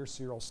younger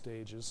seral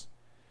stages.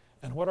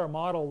 And what our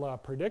model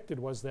predicted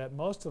was that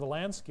most of the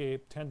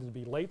landscape tended to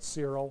be late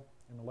seral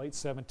in the late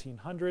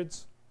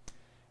 1700s,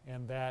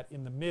 and that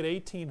in the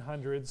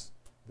mid-1800s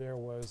there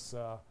was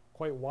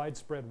quite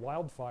widespread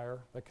wildfire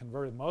that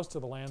converted most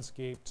of the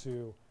landscape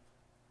to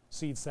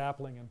seed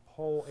sapling and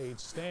pole age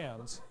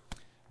stands.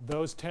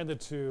 Those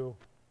tended to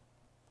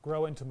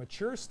grow into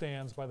mature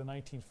stands by the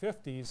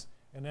 1950s,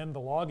 and then the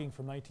logging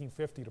from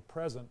 1950 to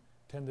present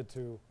tended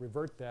to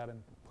revert that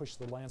and push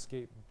the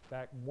landscape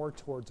back more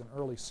towards an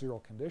early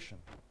seral condition.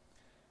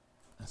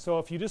 So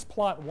if you just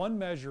plot one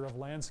measure of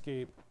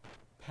landscape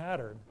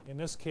pattern, in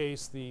this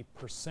case the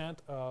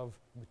percent of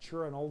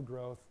mature and old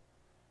growth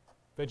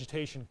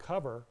vegetation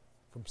cover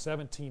from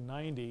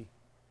 1790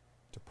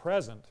 to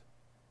present,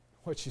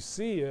 what you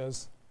see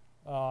is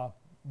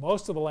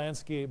most of the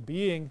landscape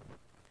being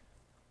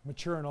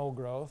mature and old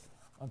growth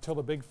until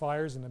the big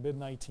fires in the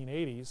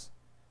mid-1980s,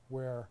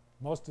 where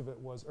most of it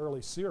was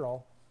early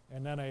seral,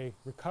 and then a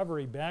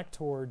recovery back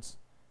towards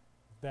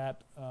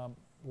that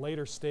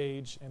later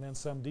stage, and then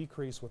some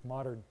decrease with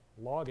modern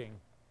logging.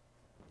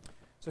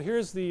 So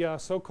here's the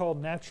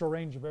so-called natural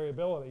range of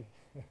variability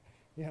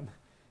in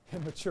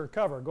mature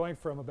cover, going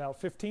from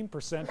about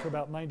 15% to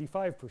about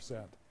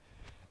 95%.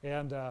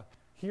 And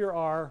here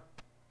are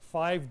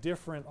 5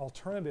 different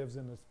alternatives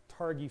in the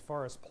Targhee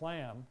Forest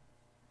Plan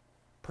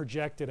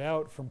projected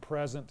out from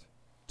present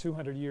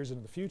 200 years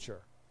into the future.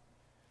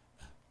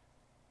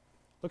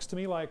 Looks to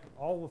me like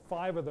all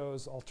 5 of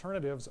those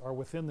alternatives are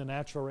within the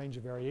natural range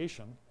of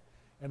variation,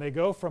 and they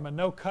go from a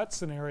no-cut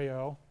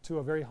scenario to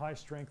a very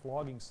high-strength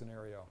logging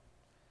scenario.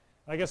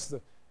 I guess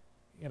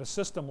in a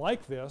system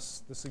like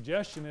this, the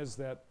suggestion is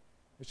that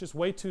it's just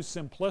way too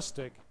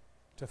simplistic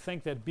to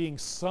think that being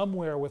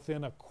somewhere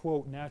within a,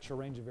 quote, natural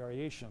range of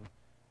variation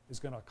is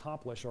going to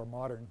accomplish our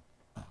modern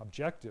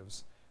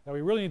objectives. Now, we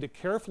really need to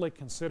carefully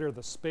consider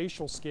the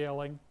spatial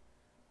scaling,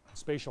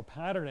 spatial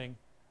patterning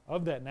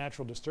of that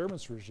natural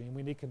disturbance regime.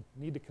 We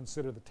need to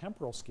consider the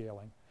temporal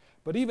scaling.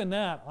 But even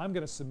that, I'm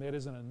going to submit,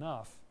 isn't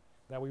enough,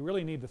 that we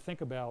really need to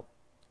think about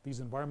these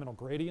environmental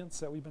gradients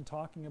that we've been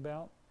talking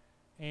about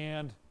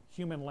and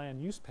human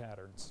land use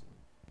patterns,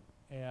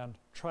 and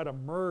try to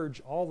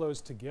merge all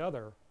those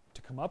together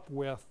to come up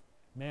with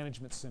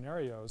management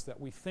scenarios that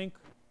we think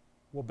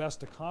will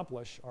best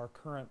accomplish our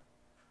current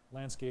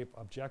landscape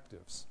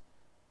objectives.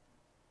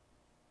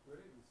 Do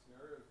any of the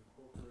scenarios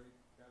incorporate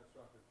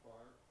catastrophic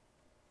fire,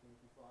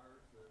 community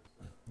fires?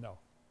 No.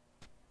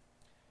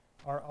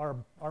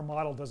 Our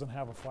model doesn't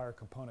have a fire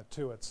component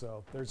to it,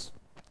 so there's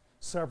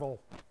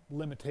several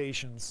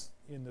limitations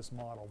in this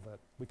model that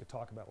we could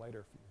talk about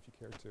later if you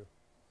care to.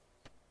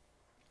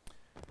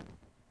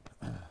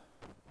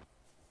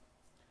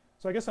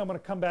 So I guess I'm going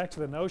to come back to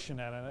the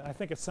notion, and I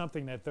think it's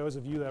something that those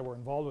of you that were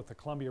involved with the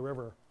Columbia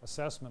River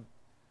assessment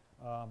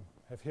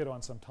have hit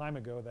on some time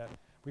ago, that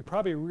we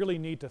probably really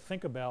need to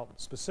think about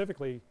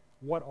specifically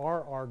what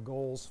are our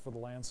goals for the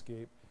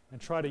landscape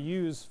and try to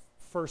use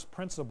first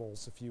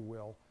principles, if you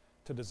will,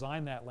 to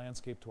design that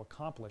landscape to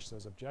accomplish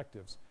those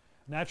objectives.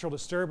 Natural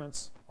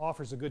disturbance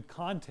offers a good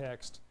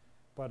context,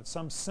 but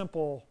some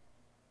simple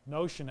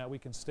notion that we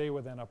can stay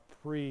within a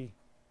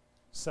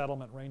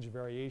pre-settlement range of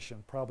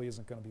variation probably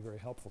isn't going to be very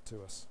helpful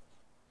to us.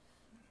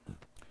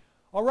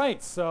 All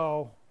right,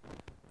 so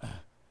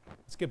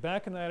let's get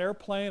back in that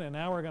airplane, and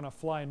now we're going to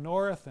fly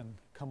north and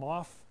come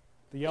off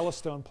the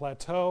Yellowstone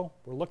Plateau.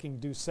 We're looking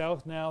due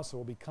south now, so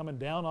we'll be coming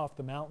down off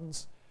the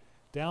mountains,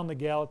 down the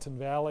Gallatin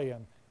Valley,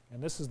 and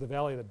this is the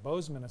valley that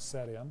Bozeman is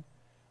set in.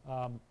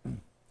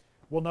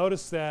 We'll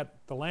notice that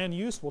the land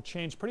use will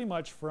change pretty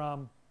much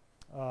from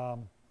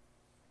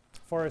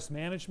forest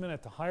management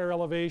at the higher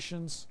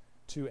elevations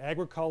to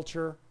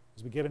agriculture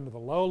as we get into the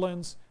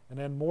lowlands, and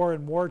then more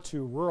and more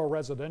to rural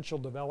residential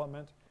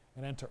development,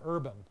 and then to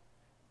urban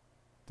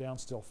down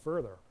still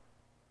further.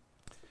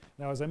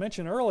 Now, as I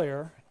mentioned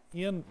earlier,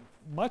 in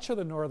much of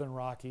the northern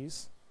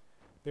Rockies,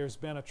 there's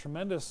been a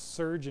tremendous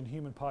surge in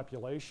human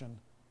population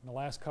in the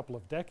last couple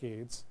of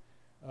decades,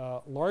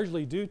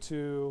 largely due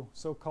to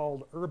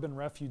so-called urban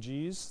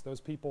refugees, those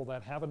people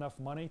that have enough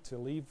money to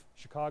leave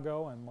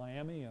Chicago and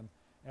Miami and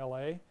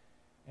LA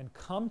and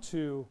come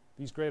to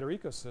these greater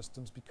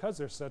ecosystems because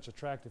they're such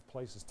attractive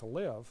places to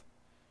live.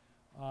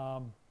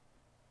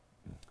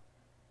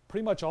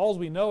 Pretty much all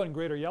we know in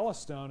greater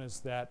Yellowstone is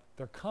that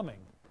they're coming.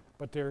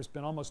 but there's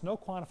been almost no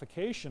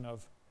quantification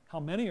of how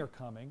many are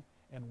coming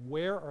and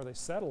where are they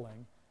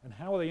settling and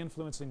how are they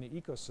influencing the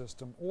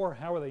ecosystem or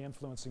how are they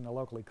influencing the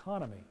local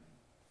economy.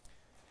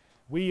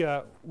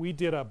 We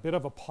did a bit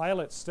of a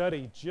pilot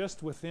study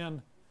just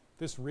within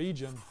this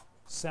region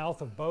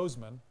south of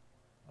Bozeman,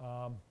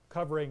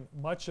 covering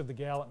much of the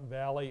Gallatin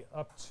Valley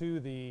up to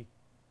the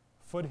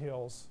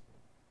foothills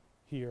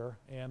here,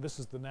 and this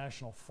is the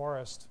national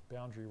forest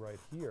boundary right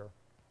here.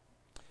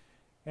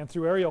 And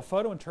through aerial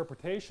photo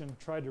interpretation,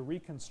 tried to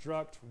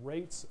reconstruct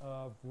rates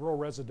of rural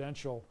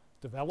residential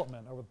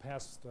development over the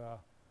past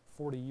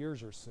 40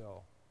 years or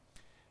so.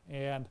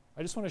 And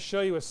I just want to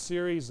show you a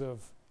series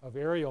of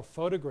aerial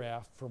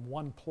photographs from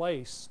one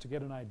place to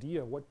get an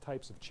idea of what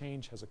types of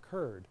change has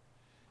occurred.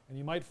 And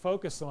you might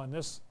focus on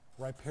this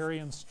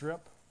riparian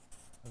strip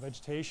of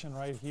vegetation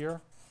right here.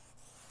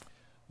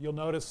 You'll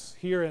notice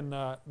here in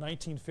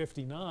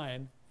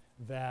 1959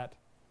 that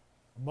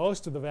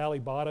most of the valley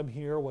bottom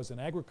here was in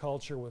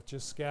agriculture with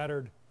just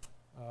scattered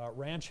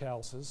ranch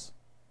houses.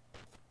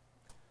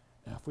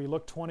 Now, if we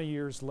look 20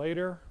 years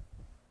later,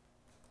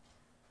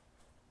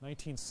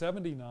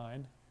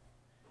 1979,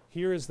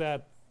 here is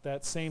that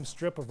same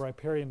strip of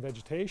riparian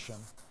vegetation.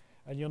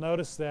 And you'll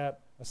notice that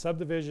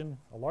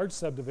a large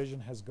subdivision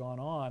has gone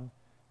on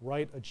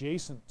right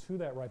adjacent to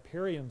that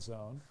riparian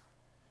zone,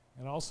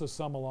 and also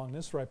some along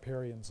this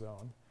riparian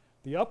zone.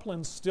 The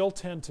uplands still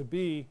tend to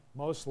be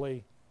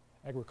mostly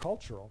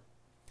agricultural.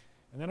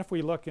 And then if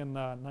we look in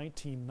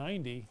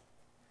 1990,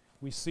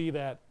 we see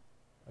that,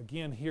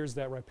 again, here's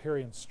that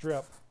riparian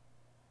strip,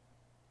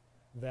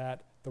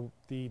 that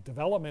the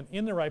development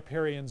in the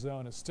riparian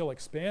zone is still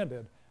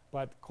expanded,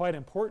 but quite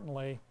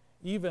importantly,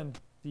 even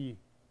the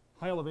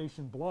high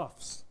elevation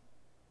bluffs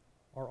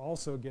are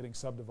also getting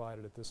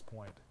subdivided at this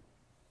point.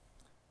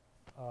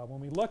 When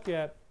we look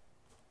at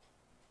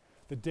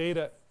the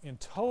data in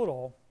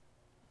total,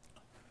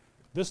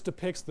 this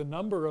depicts the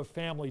number of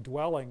family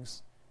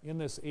dwellings in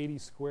this 80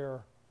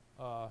 square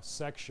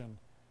section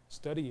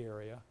study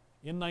area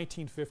in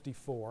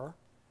 1954,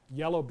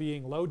 yellow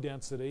being low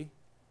density,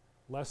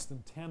 less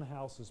than 10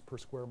 houses per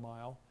square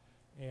mile,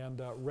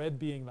 and red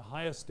being the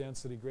highest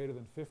density, greater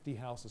than 50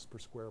 houses per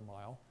square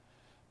mile.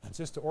 And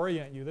just to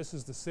orient you, this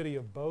is the city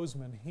of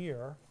Bozeman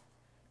here,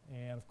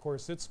 and of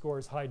course it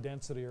scores high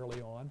density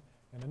early on.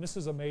 And then this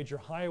is a major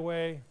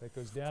highway that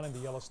goes down into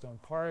Yellowstone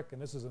Park,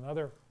 and this is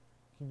another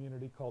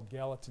community called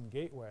Gallatin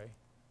Gateway.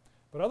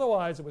 But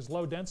otherwise, it was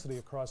low density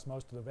across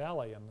most of the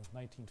valley in the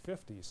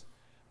 1950s.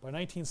 By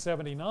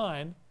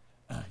 1979,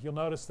 you'll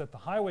notice that the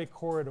highway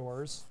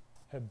corridors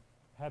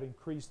had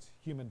increased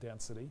human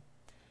density.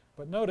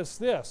 But notice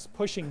this,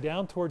 pushing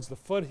down towards the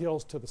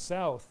foothills to the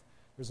south,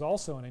 there's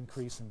also an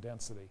increase in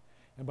density.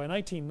 And by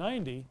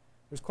 1990,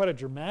 there's quite a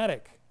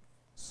dramatic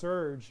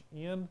surge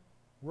in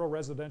rural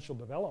residential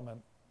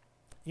development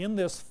in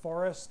this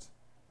forest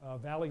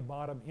valley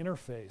bottom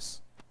interface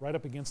right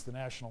up against the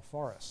national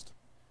forest.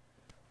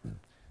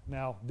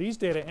 Now, these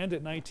data end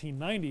at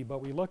 1990,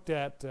 but we looked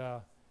at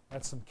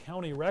some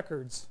county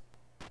records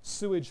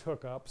sewage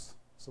hookups.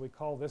 So we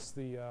call this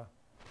the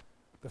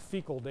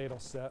fecal data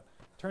set.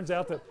 Turns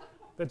out that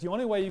the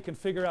only way you can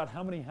figure out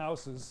how many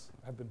houses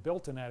have been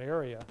built in that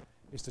area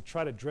is to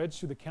try to dredge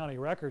through the county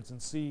records and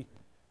see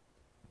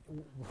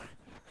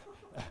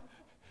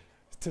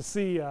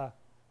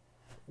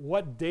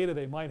what data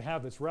they might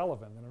have that's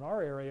relevant. And in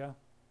our area,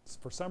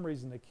 for some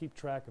reason, they keep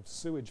track of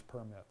sewage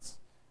permits.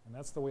 And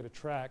that's the way to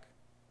track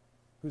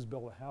who's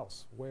built a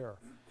house, where.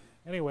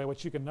 Anyway,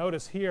 what you can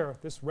notice here,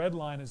 this red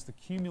line is the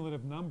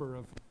cumulative number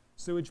of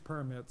sewage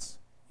permits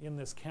in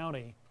this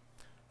county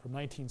from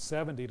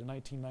 1970 to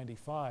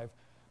 1995.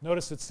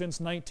 Notice that since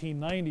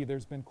 1990,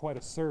 there's been quite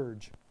a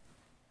surge.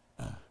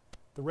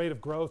 The rate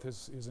of growth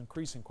is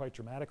increasing quite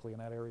dramatically in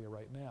that area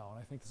right now, and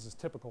I think this is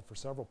typical for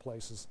several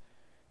places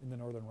in the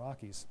Northern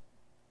Rockies.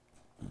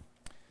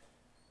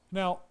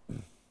 Now,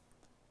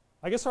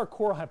 I guess our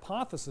core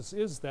hypothesis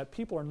is that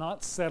people are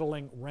not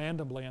settling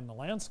randomly in the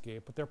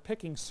landscape, but they're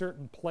picking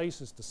certain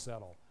places to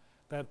settle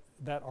that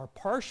are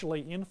partially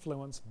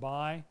influenced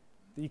by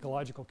the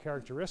ecological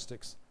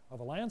characteristics of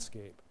a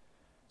landscape.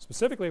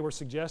 Specifically, we're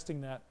suggesting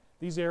that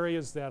these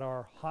areas that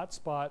are hot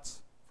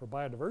spots for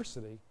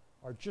biodiversity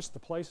are just the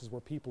places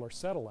where people are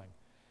settling.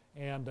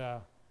 And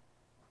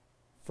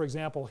for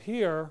example,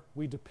 here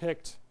we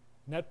depict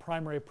net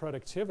primary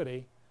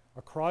productivity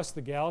across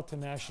the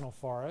Gallatin National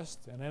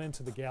Forest and then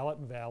into the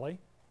Gallatin Valley,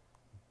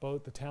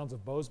 both the towns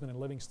of Bozeman and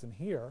Livingston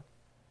here.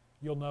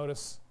 You'll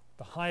notice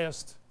the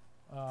highest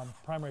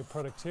primary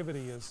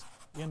productivity is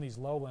in these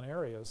lowland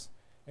areas.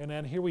 And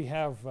then here we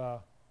have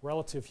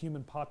relative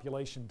human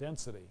population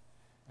density.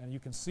 And you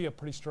can see a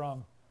pretty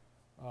strong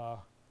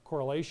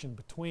correlation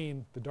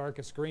between the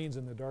darkest greens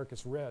and the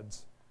darkest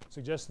reds,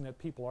 suggesting that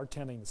people are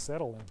tending to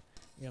settle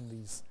in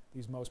these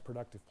most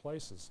productive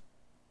places.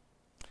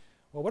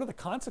 Well, what are the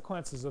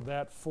consequences of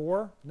that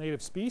for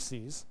native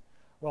species?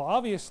 Well,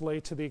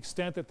 obviously, to the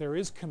extent that there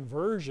is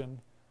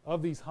conversion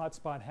of these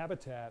hotspot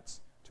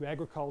habitats to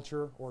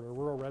agriculture or to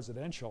rural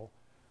residential,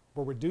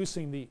 we're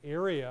reducing the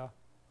area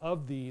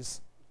of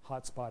these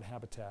hotspot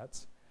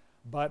habitats.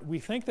 But we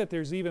think that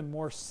there's even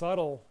more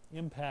subtle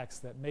impacts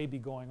that may be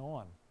going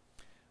on.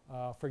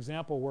 For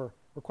example, we're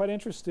quite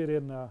interested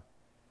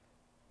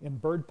in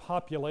bird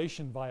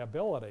population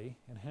viability,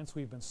 and hence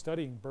we've been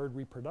studying bird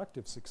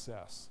reproductive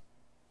success.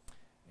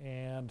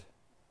 And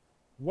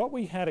what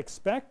we had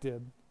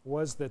expected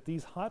was that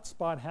these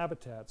hotspot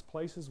habitats,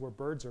 places where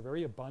birds are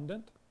very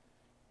abundant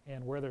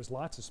and where there's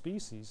lots of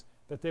species,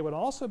 that they would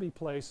also be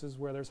places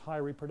where there's high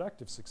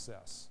reproductive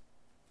success,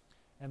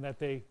 and that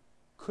they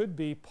could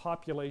be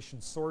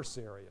population source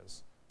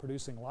areas,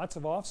 producing lots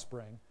of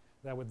offspring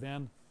that would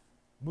then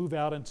move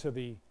out into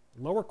the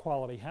lower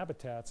quality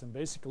habitats and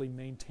basically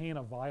maintain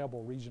a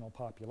viable regional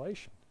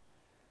population.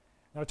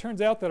 Now it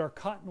turns out that our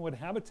cottonwood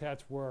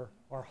habitats were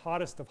our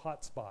hottest of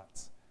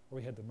hotspots,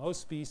 where we had the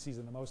most species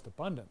and the most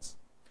abundance.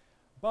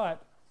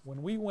 But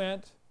when we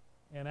went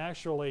and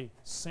actually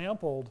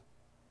sampled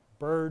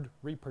bird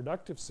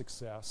reproductive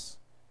success,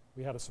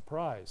 we had a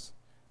surprise.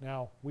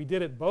 Now, we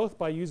did it both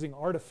by using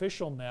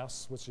artificial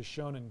nests, which is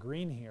shown in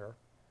green here,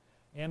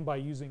 and by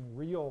using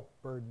real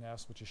bird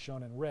nests, which is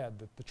shown in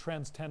red. The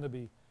trends tend to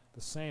be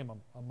the same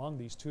among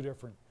these two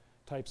different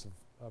types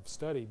of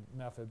study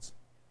methods.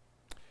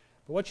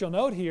 But what you'll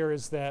note here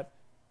is that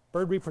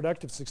bird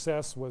reproductive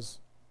success was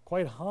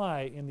quite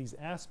high in these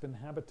aspen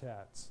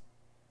habitats,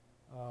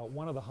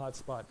 one of the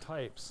hotspot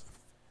types,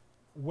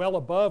 well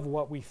above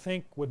what we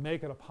think would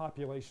make it a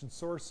population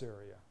source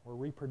area, where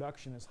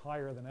reproduction is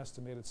higher than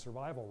estimated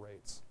survival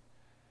rates.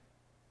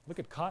 Look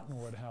at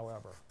cottonwood,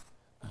 however.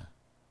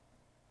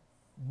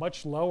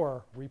 Much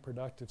lower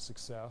reproductive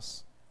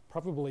success,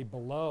 probably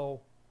below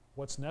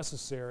what's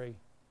necessary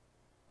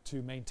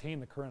to maintain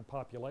the current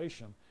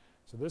population.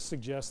 So this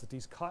suggests that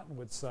these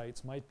cottonwood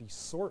sites might be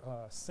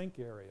sink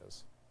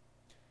areas.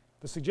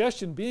 The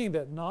suggestion being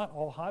that not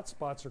all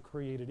hotspots are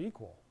created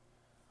equal.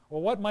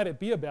 Well, what might it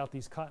be about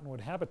these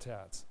cottonwood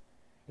habitats?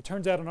 It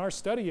turns out in our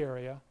study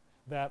area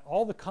that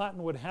all the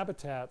cottonwood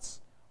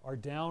habitats are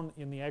down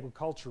in the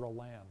agricultural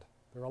land.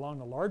 They're along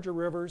the larger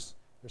rivers,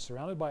 they're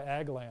surrounded by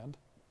ag land,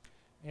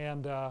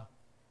 and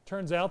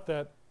turns out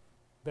that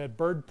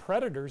bird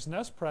predators,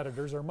 nest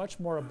predators, are much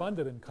more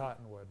abundant in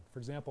cottonwood. For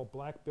example,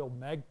 black-billed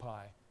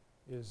magpie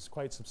is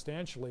quite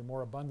substantially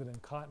more abundant in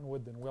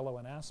cottonwood than willow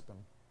and aspen.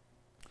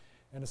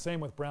 And the same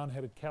with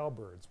brown-headed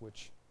cowbirds,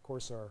 which of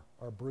course are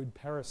brood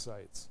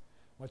parasites,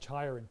 much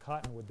higher in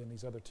cottonwood than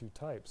these other two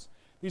types.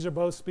 These are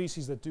both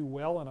species that do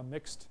well in a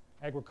mixed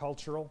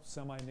agricultural,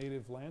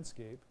 semi-native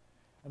landscape.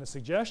 And the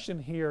suggestion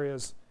here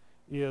is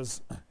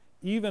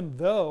even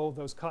though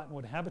those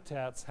cottonwood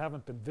habitats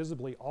haven't been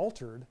visibly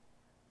altered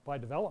by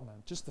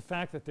development, just the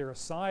fact that they're a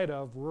side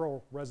of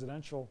rural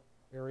residential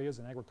areas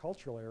and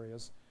agricultural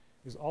areas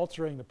is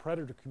altering the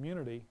predator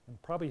community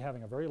and probably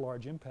having a very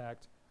large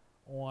impact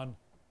on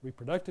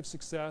reproductive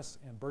success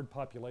and bird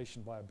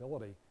population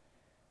viability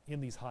in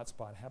these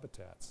hotspot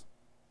habitats.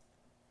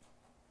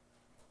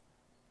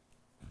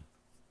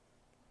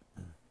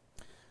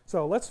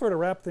 So let's sort of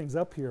wrap things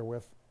up here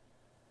with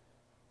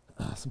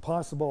some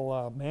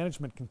possible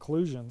management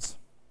conclusions.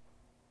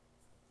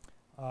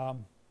 I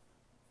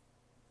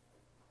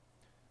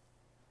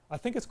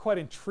think it's quite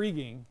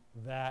intriguing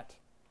that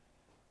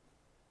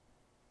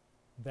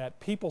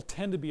people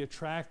tend to be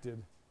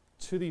attracted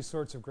to these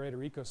sorts of greater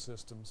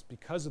ecosystems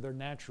because of their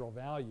natural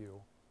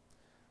value,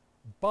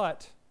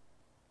 but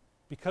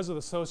because of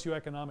the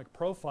socioeconomic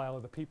profile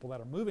of the people that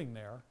are moving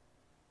there,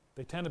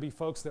 they tend to be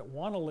folks that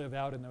want to live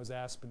out in those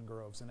aspen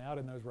groves and out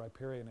in those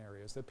riparian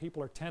areas, that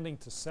people are tending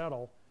to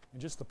settle in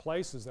just the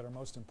places that are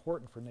most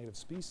important for native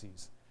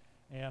species,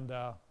 and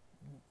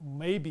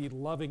maybe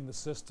loving the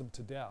system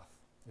to death,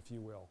 if you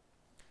will.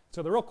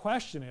 So the real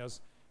question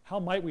is, how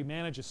might we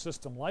manage a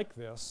system like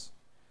this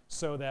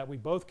so that we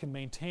both can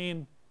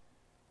maintain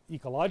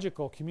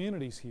ecological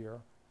communities here,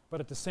 but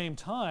at the same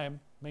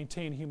time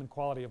maintain human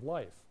quality of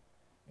life?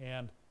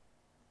 And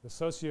the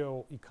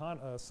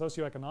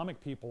socioeconomic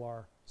people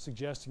are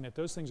suggesting that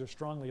those things are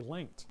strongly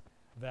linked,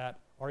 that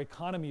our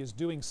economy is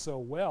doing so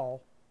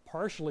well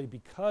partially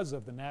because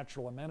of the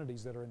natural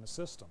amenities that are in the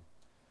system.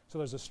 So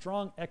there's a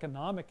strong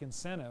economic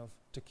incentive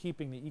to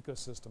keeping the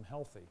ecosystem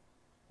healthy,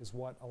 is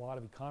what a lot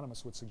of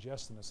economists would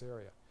suggest in this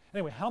area.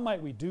 Anyway, how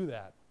might we do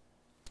that?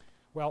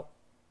 Well,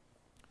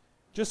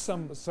 just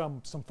some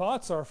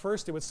thoughts are,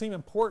 first, it would seem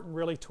important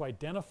really to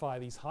identify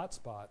these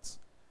hotspots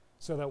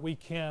so that we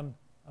can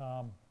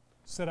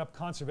set up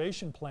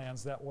conservation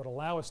plans that would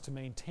allow us to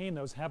maintain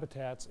those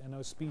habitats and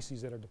those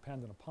species that are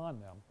dependent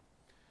upon them.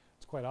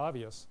 It's quite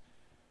obvious.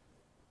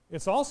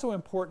 It's also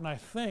important, I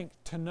think,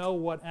 to know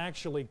what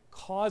actually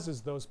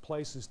causes those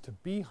places to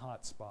be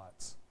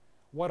hotspots.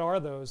 What are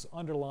those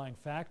underlying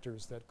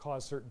factors that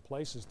cause certain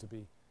places to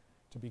be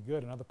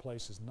good and other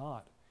places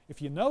not?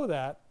 If you know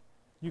that,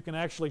 you can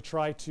actually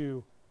try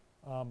to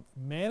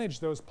manage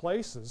those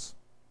places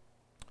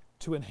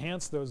to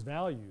enhance those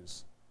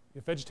values.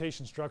 If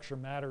vegetation structure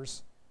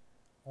matters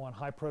on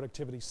high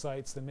productivity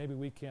sites, then maybe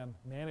we can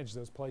manage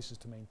those places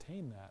to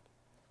maintain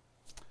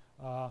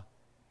that.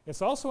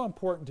 It's also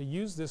important to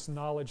use this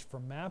knowledge for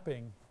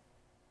mapping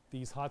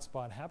these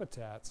hotspot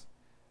habitats,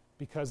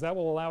 because that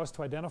will allow us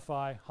to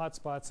identify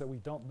hotspots that we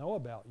don't know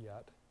about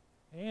yet,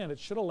 and it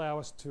should allow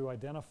us to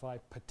identify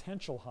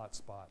potential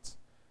hotspots,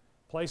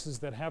 places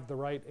that have the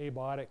right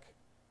abiotic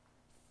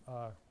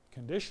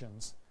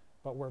conditions,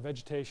 but where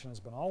vegetation has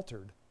been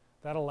altered.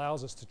 That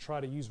allows us to try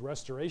to use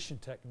restoration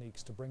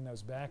techniques to bring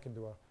those back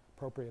into an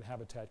appropriate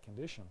habitat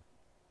condition.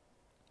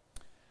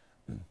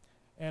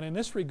 And in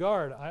this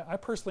regard, I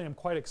personally am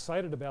quite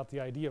excited about the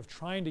idea of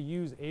trying to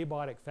use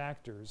abiotic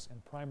factors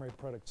and primary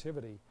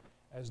productivity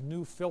as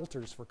new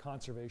filters for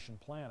conservation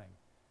planning.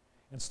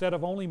 Instead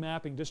of only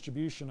mapping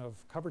distribution of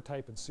cover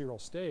type and seral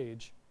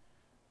stage,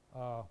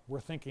 we're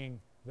thinking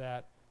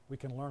that we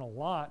can learn a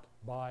lot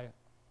by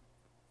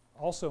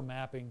also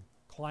mapping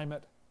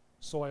climate,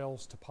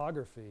 soils,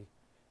 topography,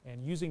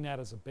 and using that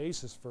as a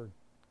basis for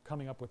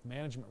coming up with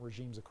management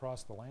regimes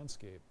across the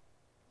landscape.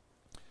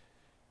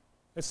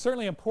 It's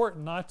certainly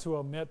important not to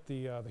omit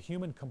the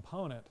human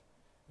component.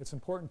 It's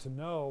important to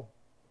know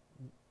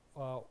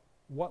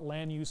what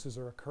land uses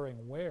are occurring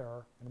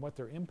where and what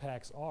their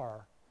impacts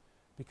are,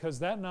 because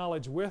that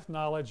knowledge with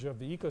knowledge of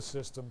the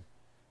ecosystem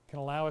can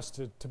allow us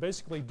to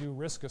basically do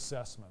risk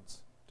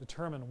assessments,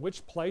 determine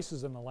which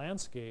places in the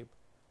landscape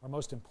are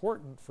most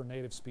important for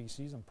native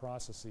species and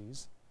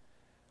processes,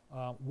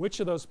 which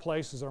of those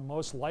places are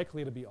most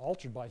likely to be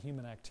altered by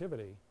human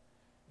activity,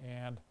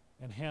 and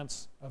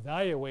hence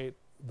evaluate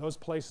those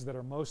places that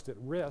are most at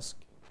risk,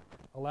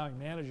 allowing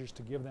managers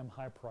to give them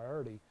high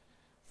priority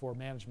for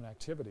management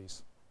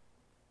activities.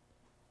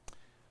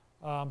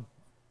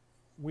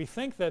 We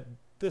think that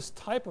this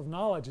type of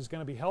knowledge is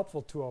going to be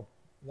helpful to a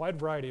wide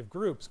variety of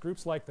groups.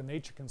 Groups like the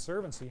Nature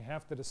Conservancy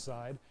have to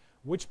decide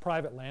which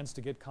private lands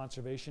to get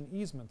conservation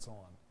easements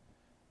on.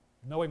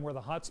 Knowing where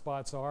the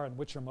hotspots are and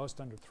which are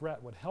most under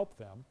threat would help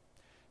them.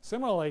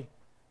 Similarly,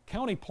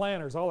 county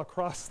planners all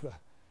across the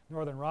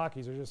Northern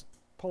Rockies are just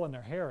pulling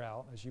their hair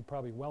out, as you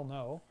probably well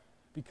know,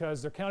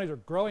 because their counties are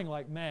growing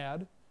like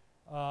mad,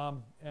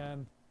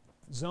 and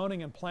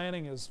zoning and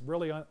planning is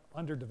really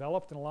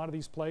underdeveloped in a lot of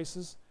these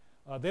places.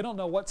 They don't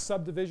know what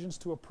subdivisions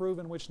to approve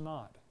and which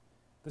not.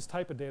 This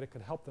type of data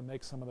could help them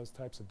make some of those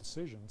types of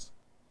decisions.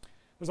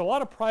 There's a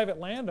lot of private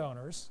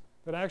landowners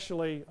that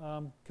actually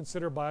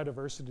consider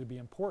biodiversity to be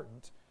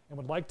important and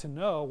would like to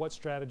know what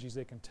strategies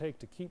they can take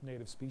to keep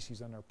native species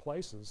in their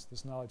places.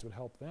 This knowledge would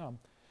help them.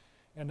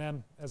 And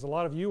then, as a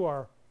lot of you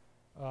are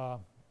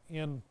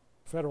in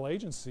federal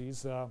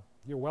agencies,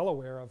 you're well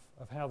aware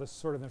of how this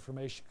sort of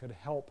information could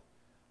help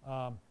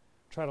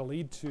try to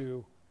lead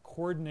to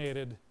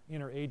coordinated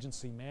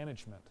interagency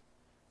management,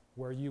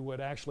 where you would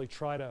actually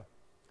try to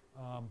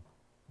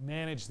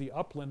manage the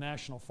upland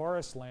national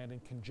forest land in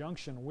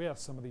conjunction with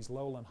some of these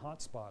lowland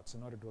hotspots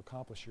in order to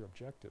accomplish your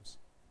objectives.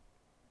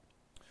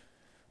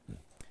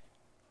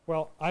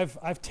 Well,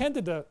 I've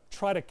tended to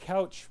try to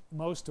couch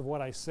most of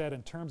what I said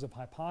in terms of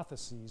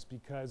hypotheses,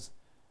 because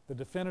the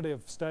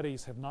definitive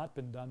studies have not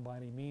been done by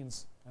any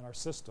means in our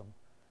system.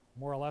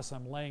 More or less,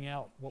 I'm laying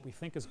out what we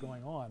think is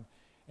going on.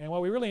 And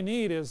what we really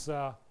need is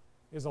a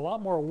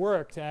lot more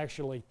work to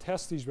actually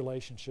test these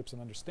relationships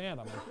and understand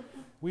them.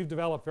 And we've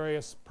developed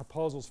various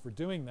proposals for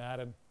doing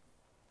that, and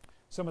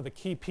some of the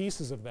key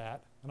pieces of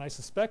that, and I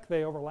suspect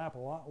they overlap a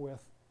lot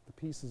with the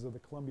pieces of the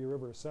Columbia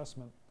River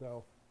assessment,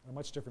 though on a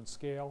much different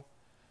scale.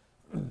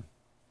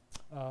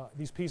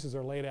 These pieces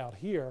are laid out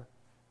here.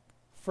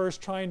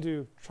 First, trying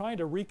to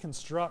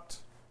reconstruct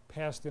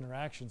past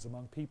interactions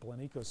among people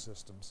and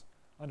ecosystems,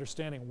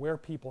 understanding where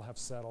people have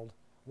settled,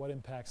 what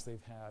impacts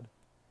they've had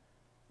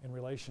in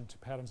relation to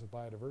patterns of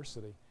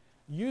biodiversity.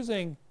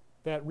 Using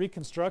that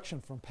reconstruction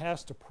from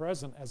past to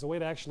present as a way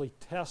to actually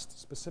test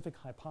specific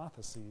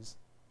hypotheses.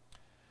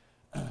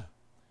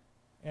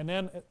 And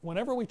then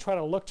whenever we try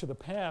to look to the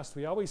past,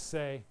 we always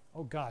say,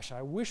 oh gosh,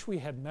 I wish we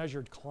had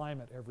measured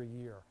climate every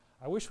year.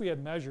 I wish we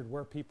had measured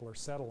where people are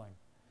settling.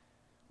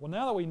 Well,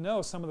 now that we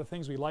know some of the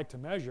things we like to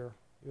measure,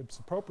 it's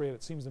appropriate,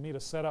 it seems to me, to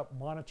set up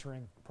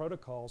monitoring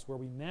protocols where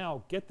we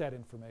now get that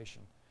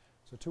information.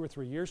 So 2 or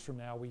 3 years from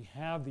now, we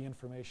have the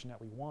information that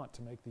we want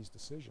to make these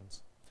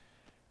decisions.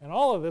 And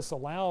all of this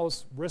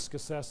allows risk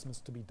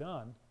assessments to be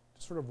done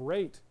to sort of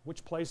rate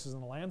which places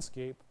in the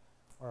landscape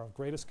are of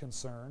greatest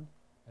concern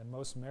and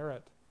most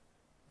merit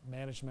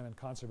management and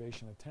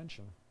conservation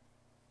attention.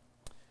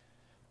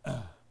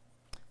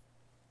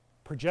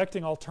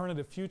 Projecting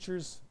alternative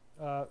futures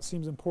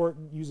seems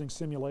important, using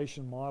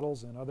simulation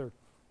models and other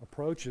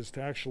approaches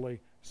to actually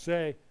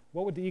say,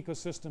 what would the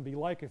ecosystem be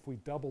like if we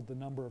doubled the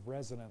number of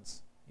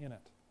residents in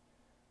it?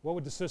 What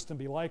would the system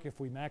be like if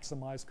we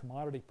maximized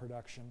commodity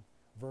production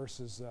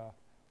versus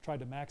tried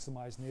to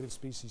maximize native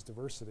species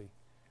diversity?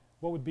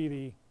 What would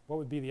be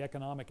the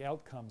economic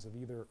outcomes of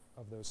either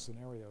of those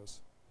scenarios?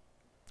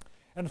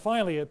 And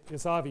finally,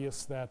 it's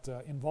obvious that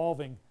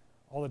involving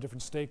all the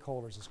different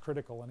stakeholders is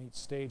critical in each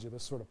stage of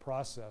this sort of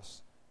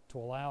process to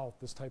allow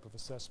this type of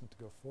assessment to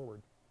go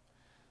forward.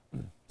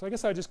 So I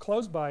guess I just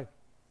close by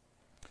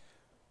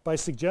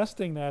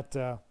suggesting that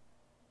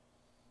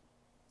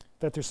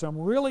that there's some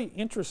really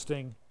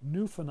interesting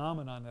new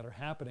phenomenon that are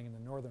happening in the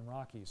Northern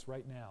Rockies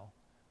right now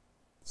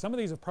Some of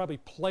these have probably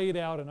played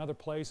out in other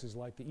places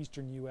like the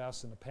eastern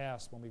US in the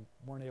past when we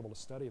weren't able to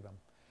study them.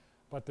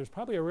 But there's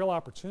probably a real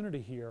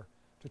opportunity here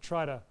to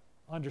try to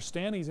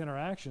understand these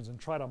interactions and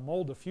try to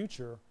mold a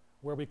future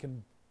where we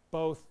can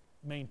both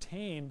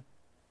maintain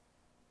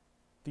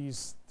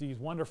these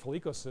wonderful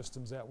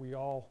ecosystems that we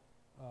all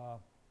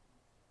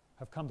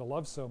have come to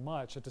love so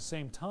much, at the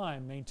same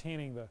time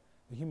maintaining the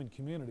human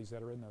communities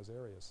that are in those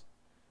areas.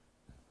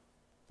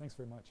 Thanks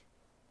very much.